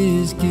gift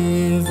is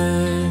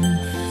given.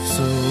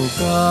 So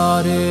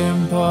God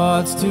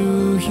imparts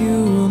to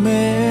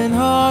human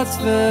hearts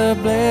the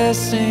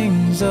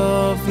blessings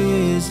of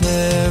His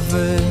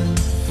heaven.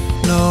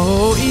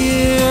 No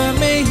ear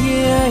may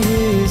hear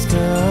His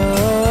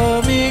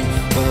coming,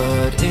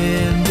 but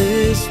in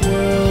this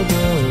world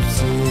of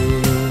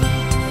sin,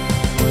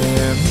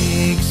 where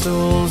meek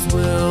souls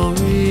will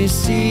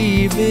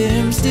receive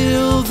Him,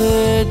 still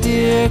the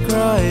dear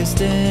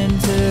Christ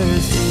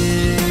enters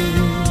in.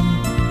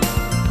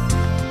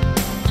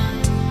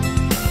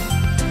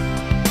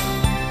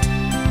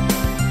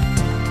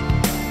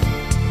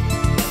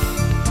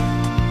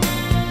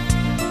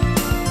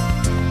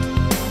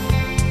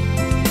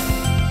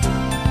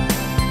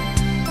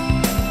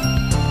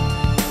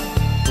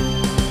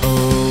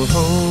 O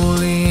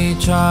holy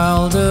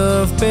child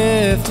of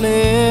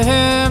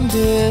Bethlehem,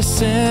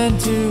 descend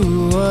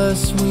to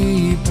us,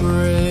 we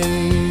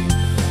pray.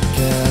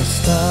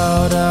 Cast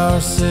out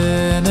our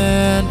sin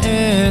and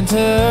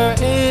enter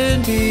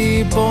in,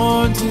 be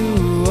born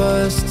to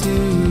us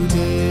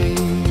today.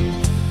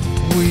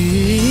 We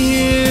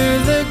hear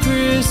the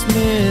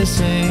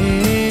Christmas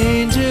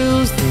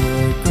angels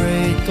the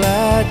great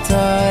glad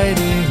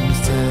tidings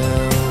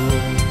tell.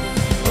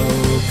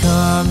 Oh,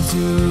 come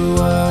to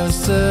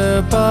us,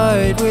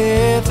 abide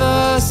with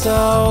us,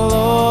 our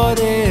Lord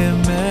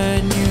Emmanuel.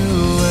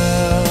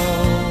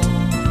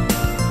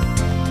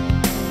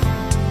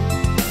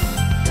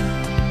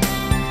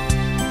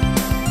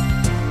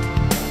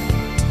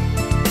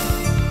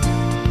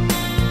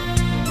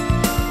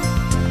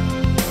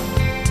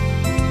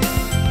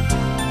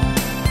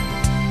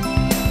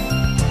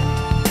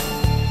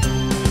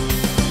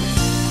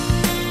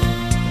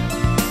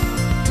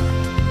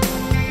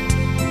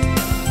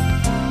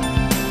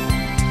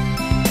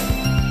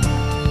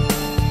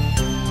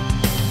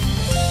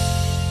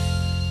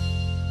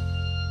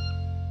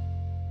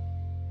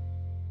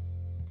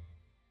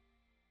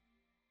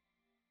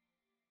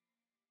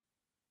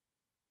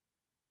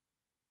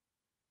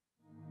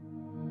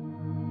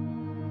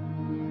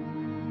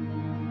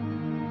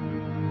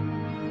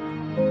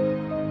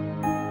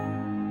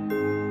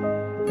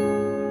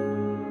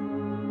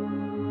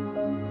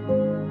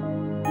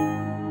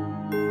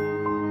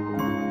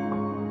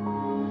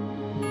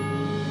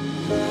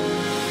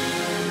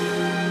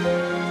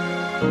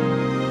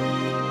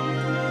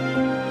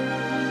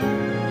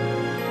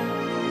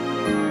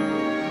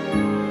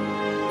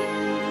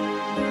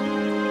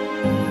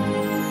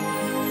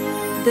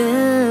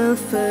 The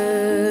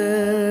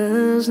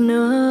first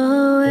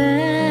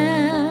Noel,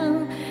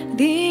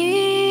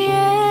 the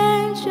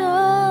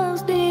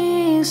angels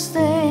did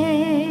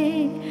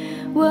say,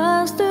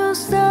 was to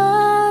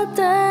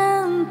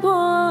certain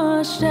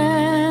poor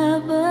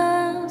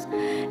shepherds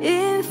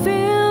in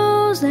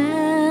fields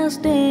as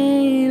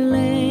they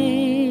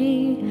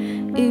lay,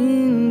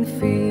 in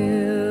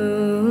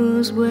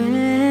fields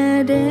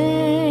where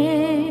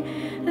they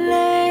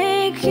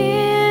lay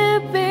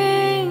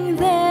keeping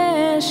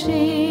their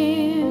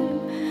sheep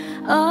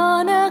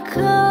on a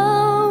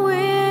cold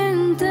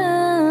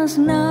winter's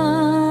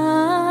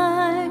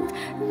night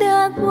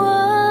that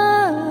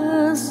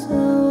was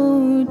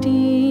so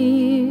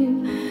deep.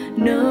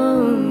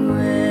 Noel,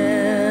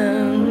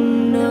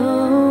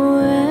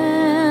 Noel,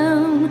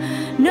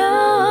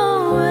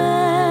 Noel,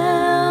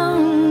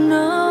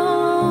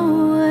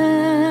 Noel.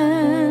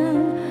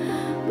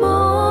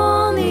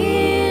 Born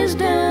is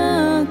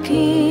the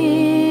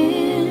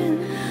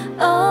King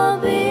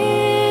of Israel.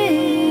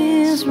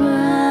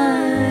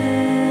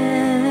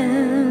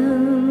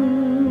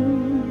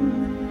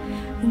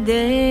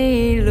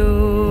 They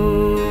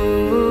look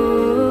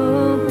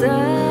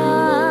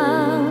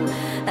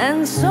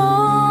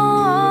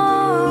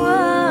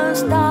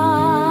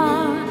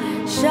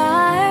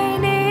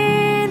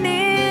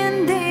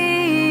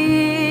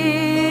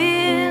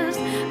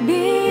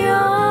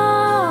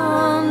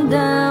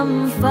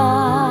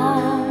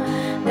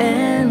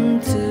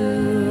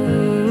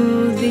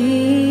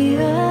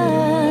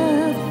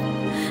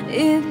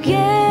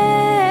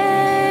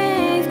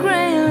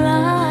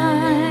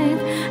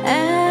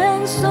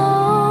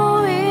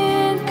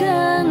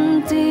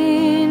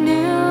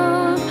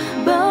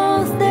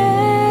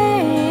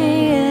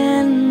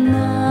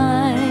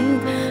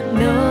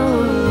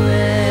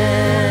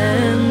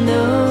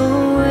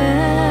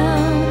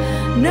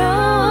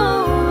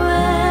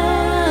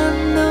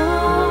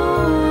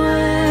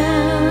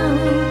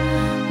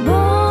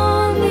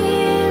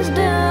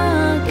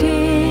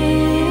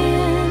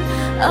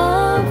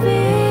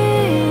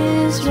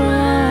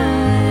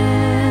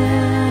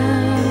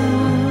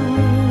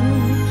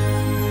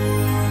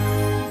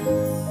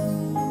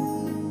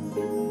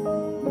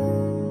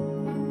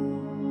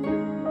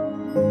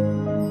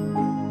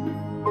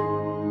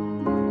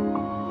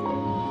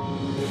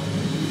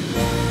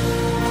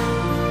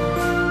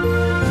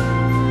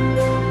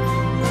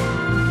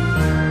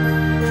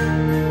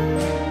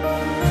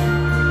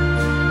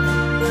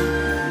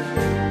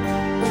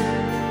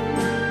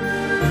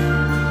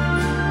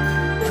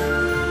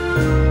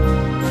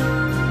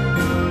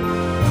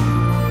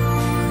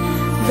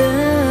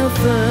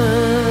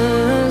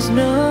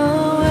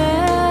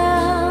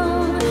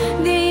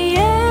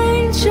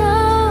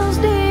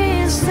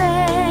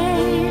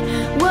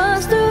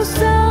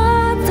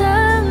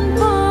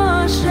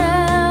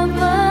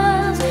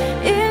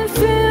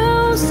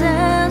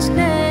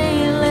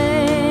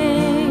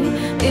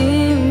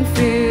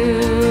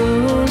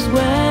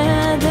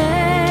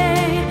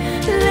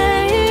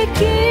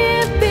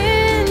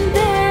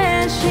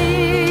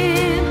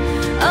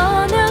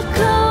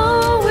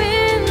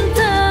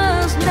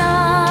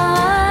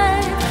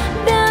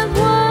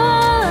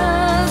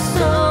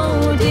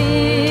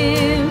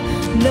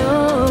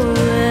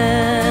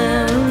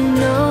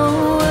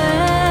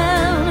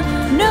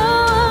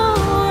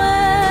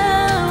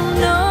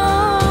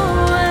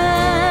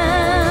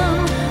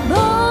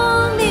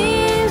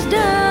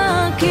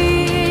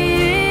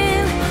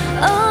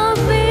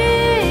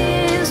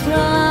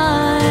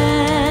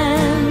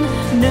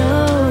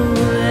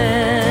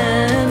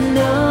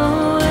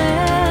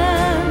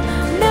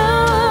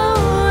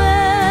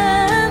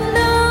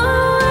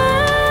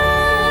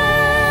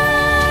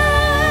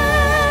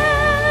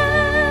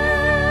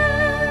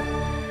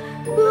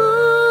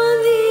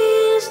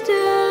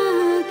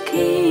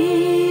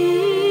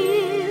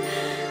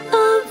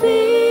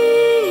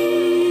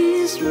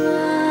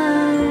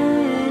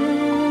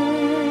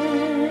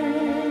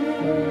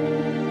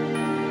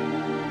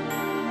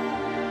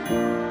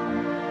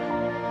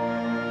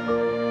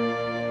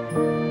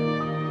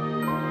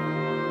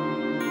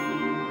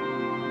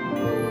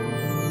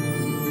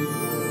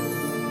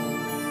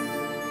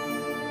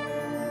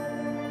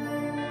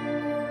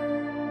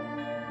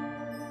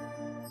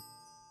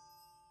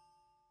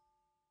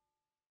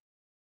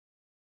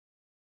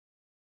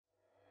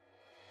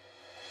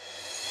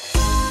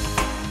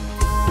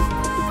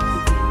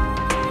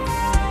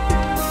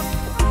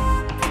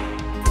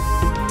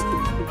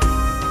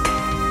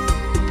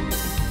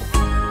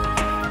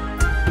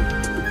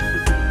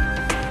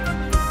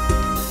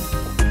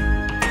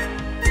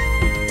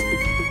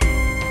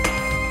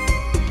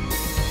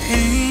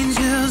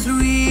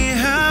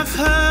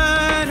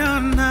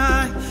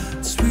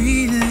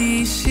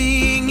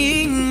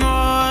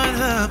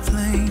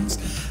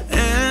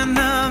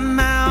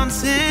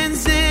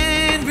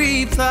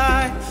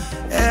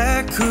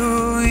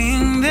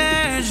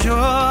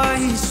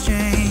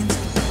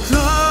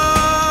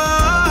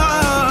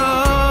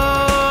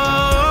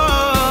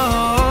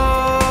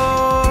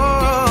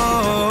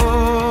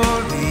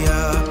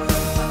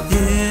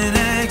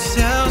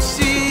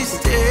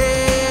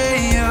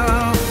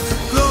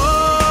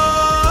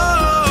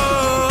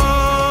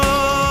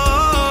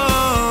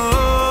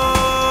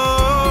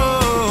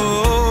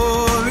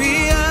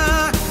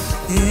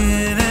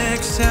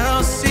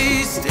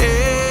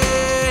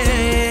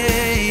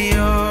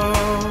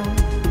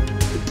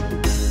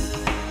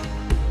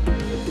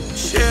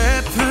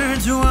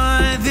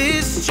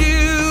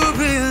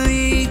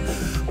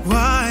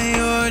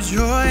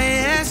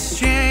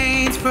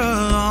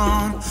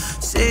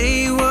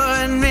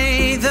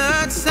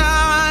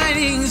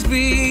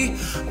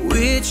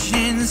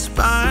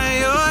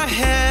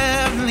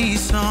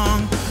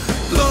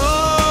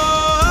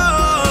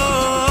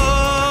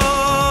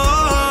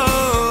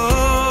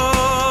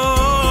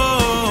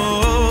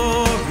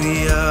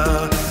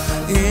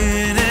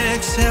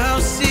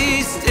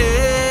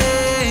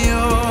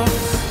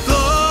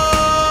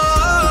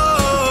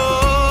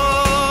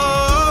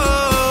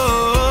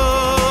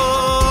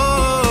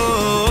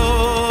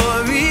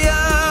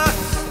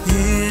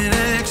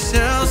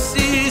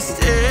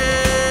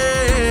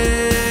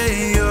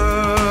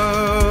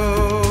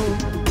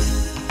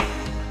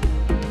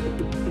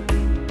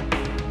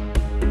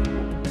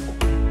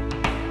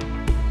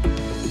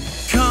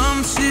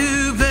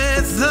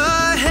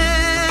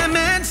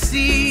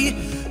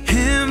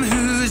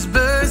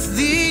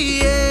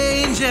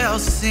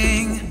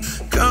sing.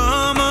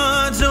 Come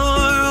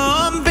adore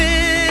on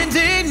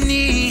bended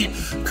knee,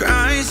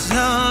 Christ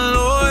the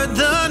Lord,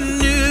 the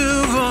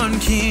newborn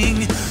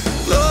King.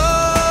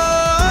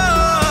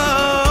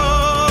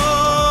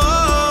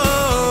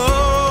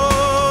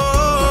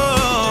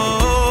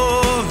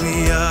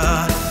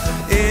 Gloria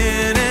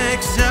in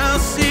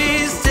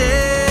excelsis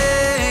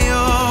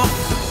Deo.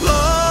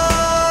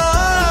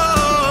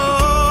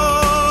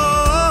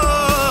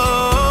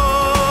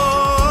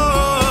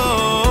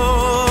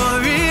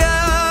 Gloria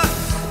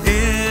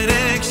in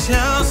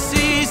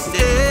excelsis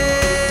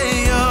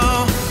Deo.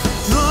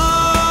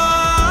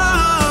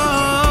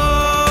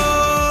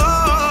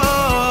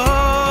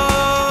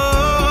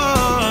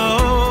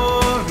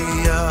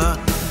 Gloria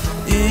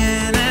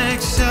in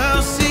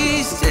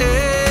excelsis Deo.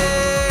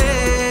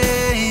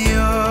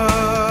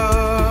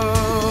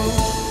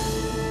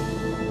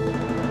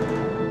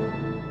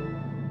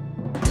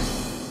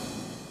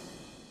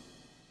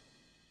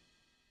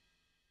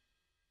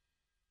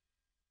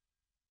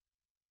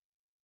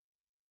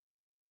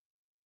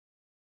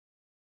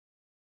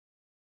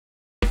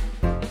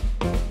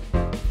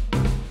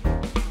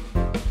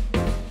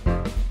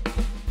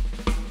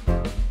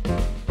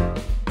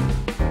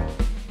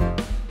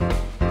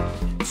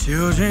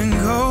 Children,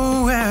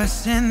 go where I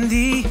send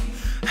thee.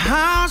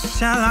 How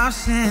shall I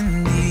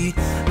send thee?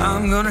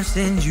 I'm gonna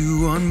send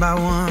you one by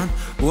one.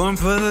 One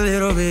for the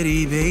little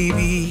bitty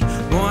baby,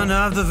 born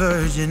of the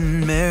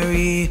Virgin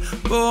Mary.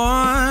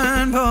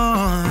 Born,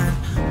 born,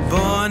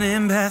 born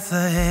in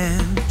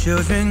Bethlehem.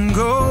 Children,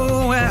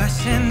 go where I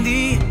send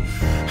thee.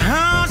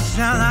 How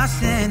shall I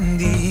send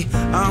thee?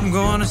 I'm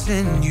gonna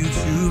send you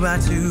two by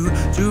two.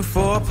 Two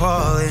for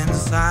Paul and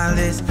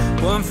Silas,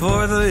 one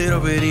for the little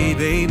bitty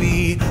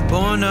baby,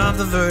 born of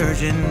the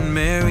Virgin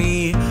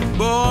Mary.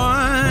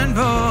 Born,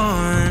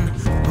 born,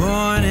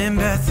 born in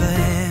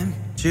Bethlehem.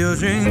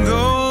 Children,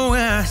 go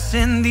where I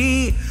send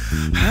thee.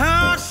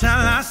 How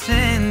shall I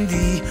send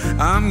thee?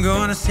 I'm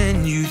gonna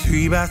send you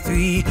three by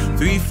three.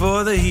 Three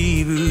for the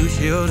Hebrew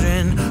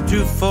children,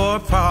 two for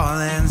Paul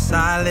and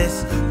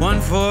Silas,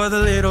 one for the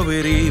little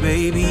bitty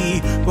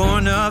baby,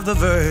 born of the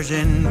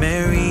Virgin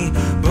Mary.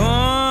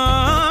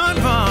 Born,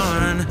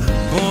 born,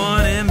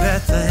 born in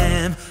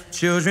Bethlehem.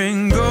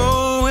 Children,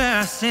 go where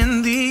I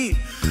send thee.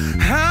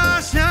 How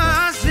shall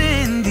I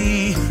send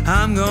thee?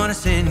 I'm gonna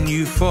send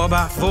you four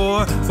by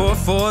four. Four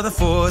for the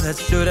four that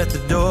stood at the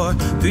door,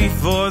 three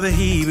for the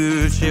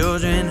Hebrew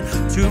children,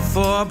 two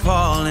for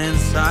Paul and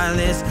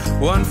Silas,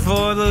 one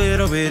for the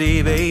little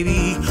bitty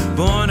baby,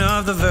 born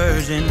of the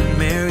Virgin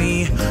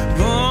Mary.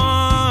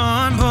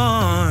 Born,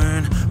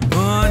 born,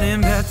 born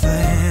in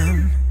Bethlehem.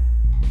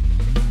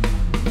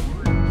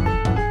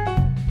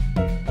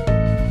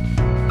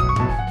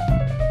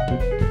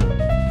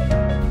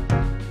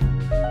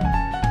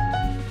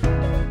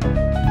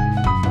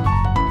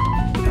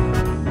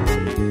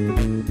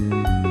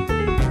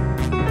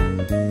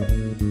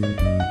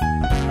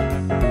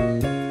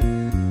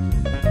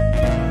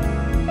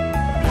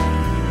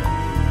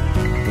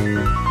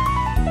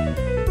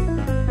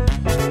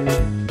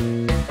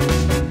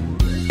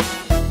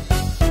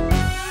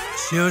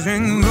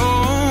 Children, go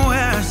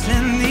where I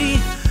send thee.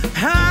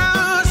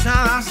 How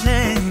shall I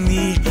send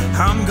thee?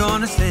 I'm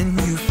gonna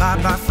send you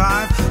five by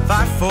five.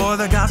 Five for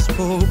the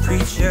gospel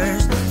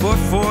preachers, four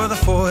for the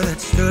four that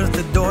stood at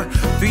the door,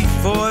 three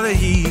for the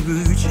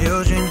Hebrew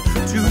children,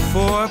 two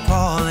for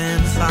Paul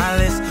and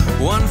Silas,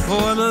 one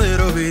for the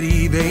little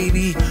bitty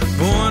baby,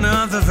 born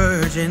of the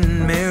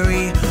Virgin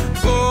Mary.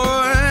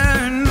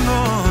 Born,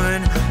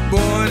 born,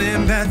 born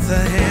in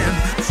Bethlehem.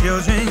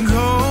 Children,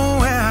 go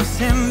where I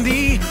send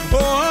thee.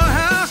 Oh,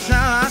 how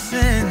shall I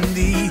send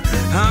thee?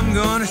 I'm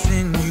gonna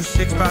send you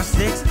six by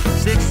six.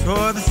 Six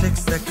for the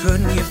six that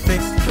couldn't get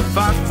fixed,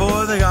 five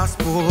for the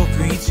gospel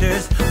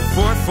preachers,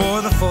 four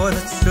for the four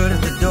that stood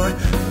at the door,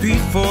 three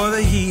for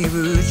the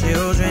Hebrew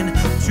children,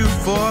 two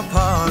for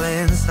Paul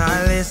and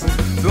Silas,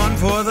 one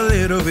for the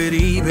little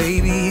bitty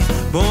baby,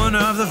 born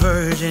of the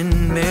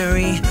Virgin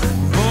Mary.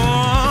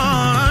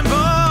 Born,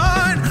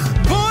 born,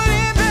 born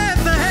in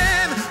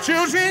Bethlehem.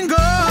 Children,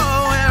 go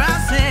where I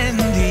send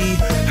thee.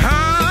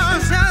 How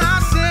shall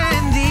I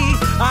send thee?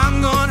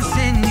 I'm gonna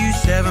send you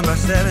seven by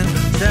seven.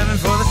 Seven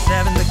for the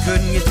seven that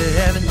couldn't get to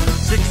heaven,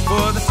 six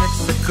for the six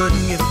that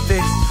couldn't get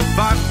fixed,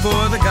 five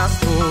for the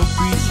gospel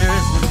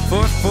preachers,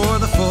 four for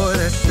the four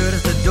that stood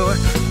at the door,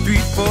 three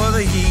for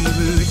the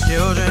Hebrew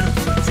children,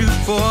 two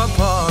for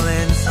Paul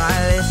and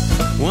Silas,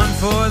 one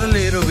for the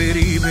little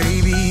bitty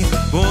baby,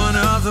 born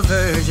of the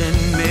Virgin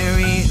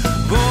Mary.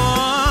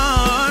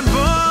 Born,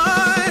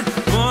 born,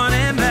 born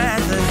in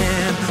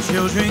Bethlehem.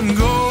 Children,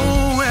 go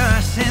where I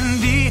send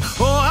thee.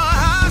 Oh,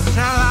 how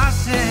shall I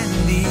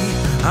send thee?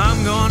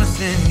 I'm gonna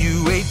send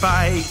you eight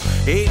fight.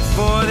 8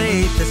 for the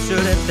 8 that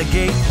stood at the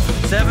gate.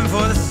 7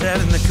 for the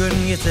 7 that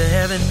couldn't get to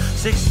heaven.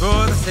 6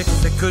 for the 6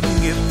 that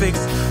couldn't get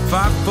fixed.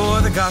 5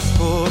 for the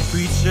gospel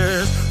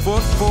preachers.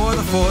 4 for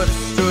the 4 that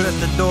stood at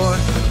the door.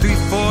 3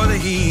 for the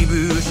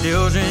Hebrew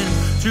children.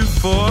 2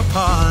 for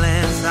Paul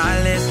and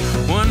Silas.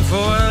 1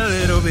 for a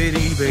little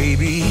bitty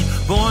baby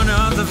born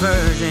of the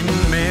Virgin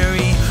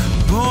Mary.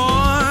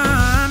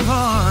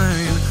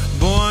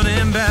 Born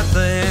in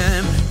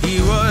Bethlehem.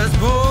 He was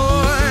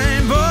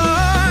born in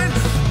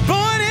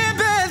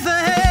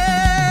Bethlehem.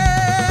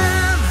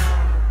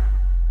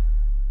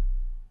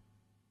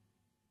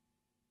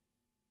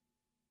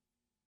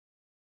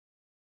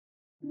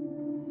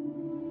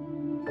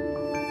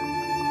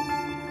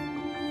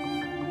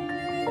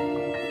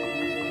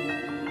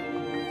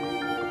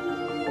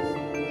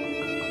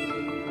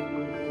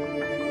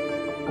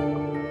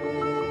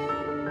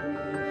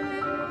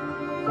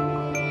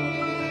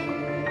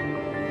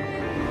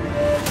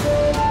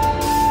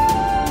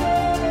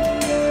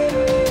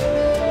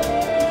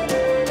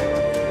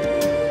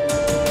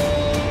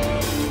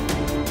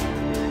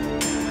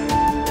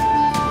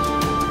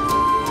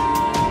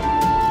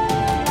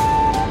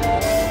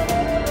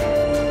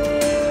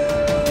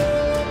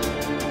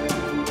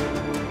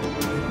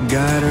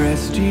 God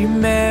rest ye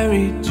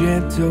merry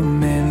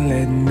gentlemen,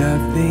 let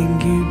nothing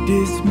you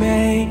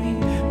dismay.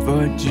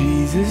 For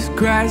Jesus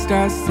Christ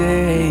our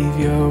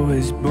Savior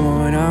was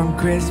born on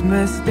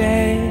Christmas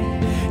Day,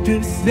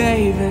 to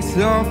save us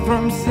all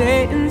from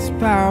Satan's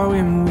power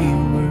when we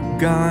were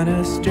gone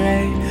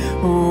astray.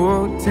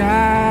 Oh,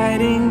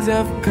 tidings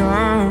of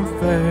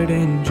comfort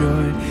and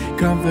joy,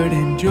 comfort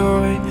and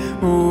joy.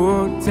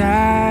 Oh,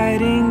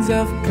 tidings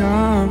of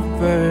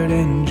comfort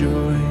and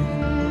joy.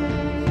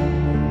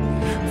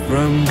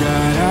 From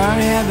God our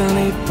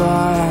Heavenly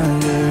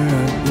Father,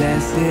 a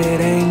blessed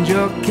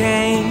angel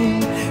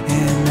came,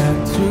 and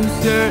unto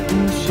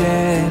certain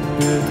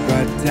shepherds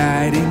brought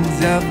tidings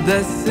of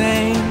the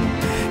same,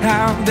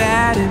 how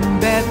that in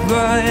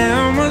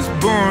Bethlehem was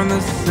born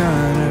the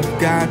Son of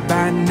God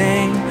by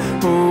name.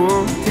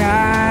 Oh,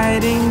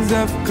 tidings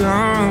of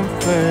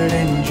comfort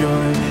and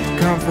joy,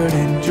 comfort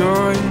and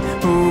joy.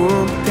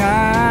 Oh,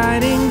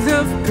 tidings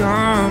of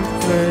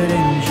comfort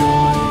and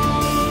joy.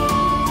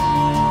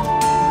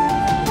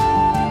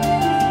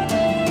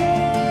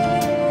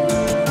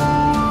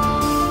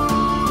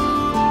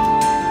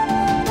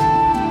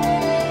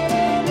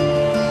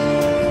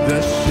 The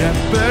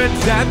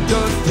shepherds at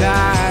those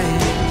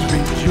tidings,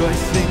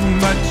 rejoicing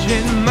much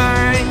in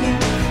mind,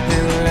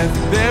 and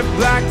left their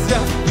flocks a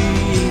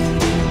feeding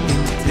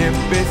in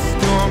tempest,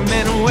 storm,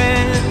 and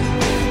wind,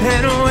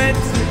 and went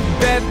to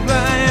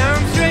Bethlehem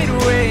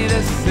straightway,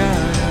 the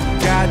Son of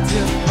God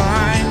to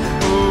find.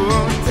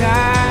 Oh,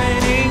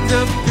 tidings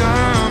of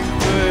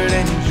comfort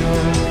and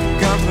joy,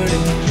 comfort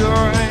and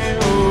joy.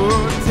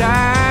 Oh,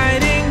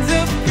 tidings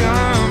of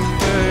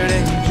comfort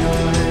and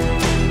joy,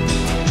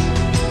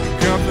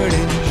 comfort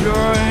and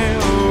joy.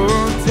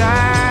 Oh,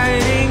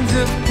 tidings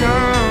of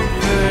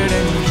comfort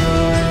and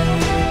joy.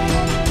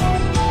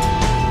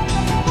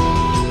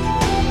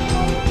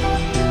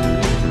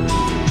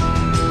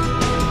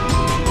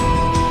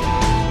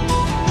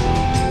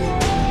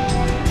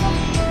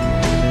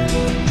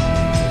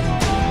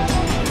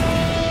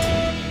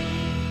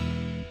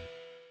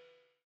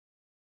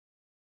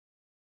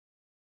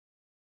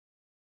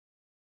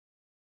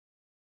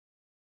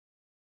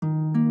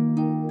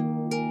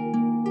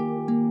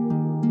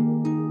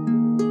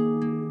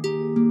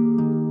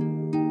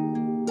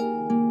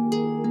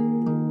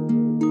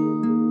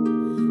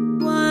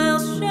 While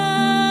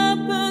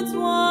shepherds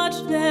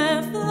watched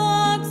their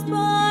flocks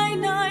by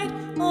night,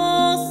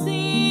 all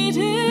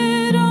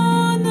seated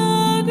on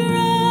the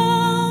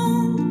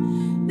ground,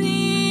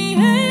 the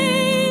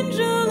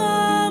angel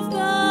of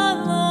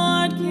the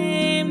Lord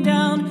came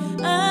down,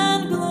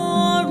 and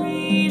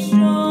glory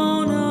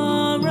shone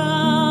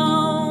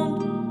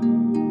around.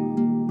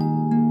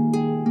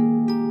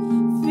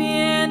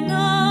 Fear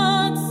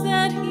not,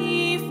 said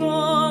he,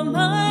 for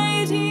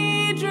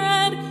mighty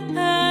dread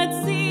had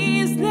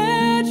seized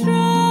their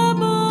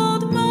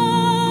troubled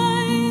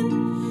mind.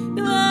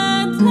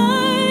 Glad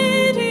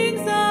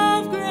tidings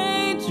of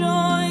great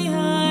joy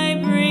I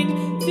bring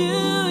to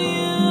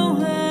you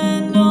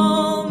and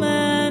all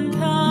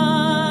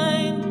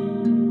mankind.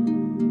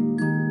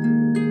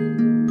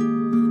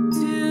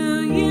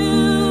 To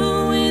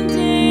you in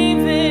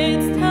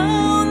David's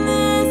town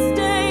this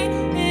day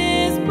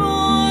is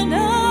born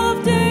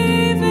of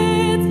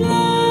David's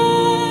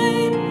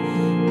line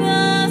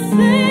the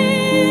Savior.